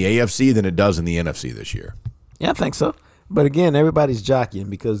open in the AFC than it does in the NFC this year. Yeah, I think so. But again, everybody's jockeying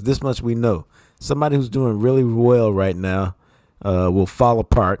because this much we know. Somebody who's doing really well right now will fall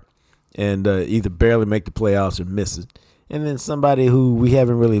apart and either barely make the playoffs or miss it. And then somebody who we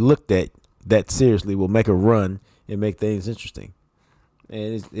haven't really looked at that seriously will make a run and make things interesting.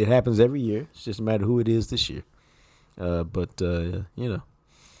 And it happens every year. It's just a matter of who it is this year. But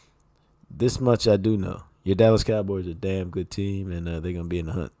this much I do know. Your Dallas Cowboys are a damn good team, and they're going to be in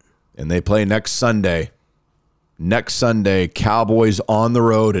the hunt. And they play next Sunday. Next Sunday, Cowboys on the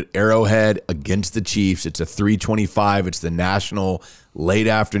road at Arrowhead against the Chiefs. It's a 3:25. It's the national late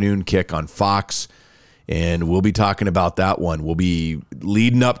afternoon kick on Fox. And we'll be talking about that one. We'll be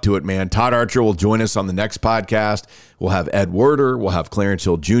leading up to it, man. Todd Archer will join us on the next podcast. We'll have Ed Werder. We'll have Clarence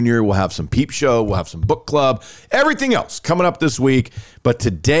Hill Jr. We'll have some Peep Show. We'll have some book club. Everything else coming up this week. But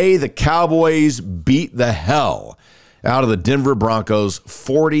today, the Cowboys beat the hell out of the Denver Broncos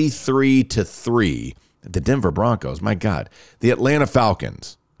 43-3. The Denver Broncos, my God. The Atlanta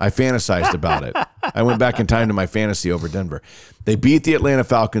Falcons. I fantasized about it. I went back in time to my fantasy over Denver. They beat the Atlanta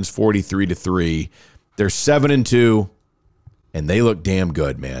Falcons 43-3. They're 7-2, and they look damn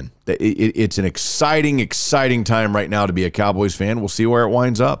good, man. It's an exciting time right now to be a Cowboys fan. We'll see where it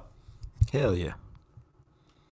winds up. Hell yeah.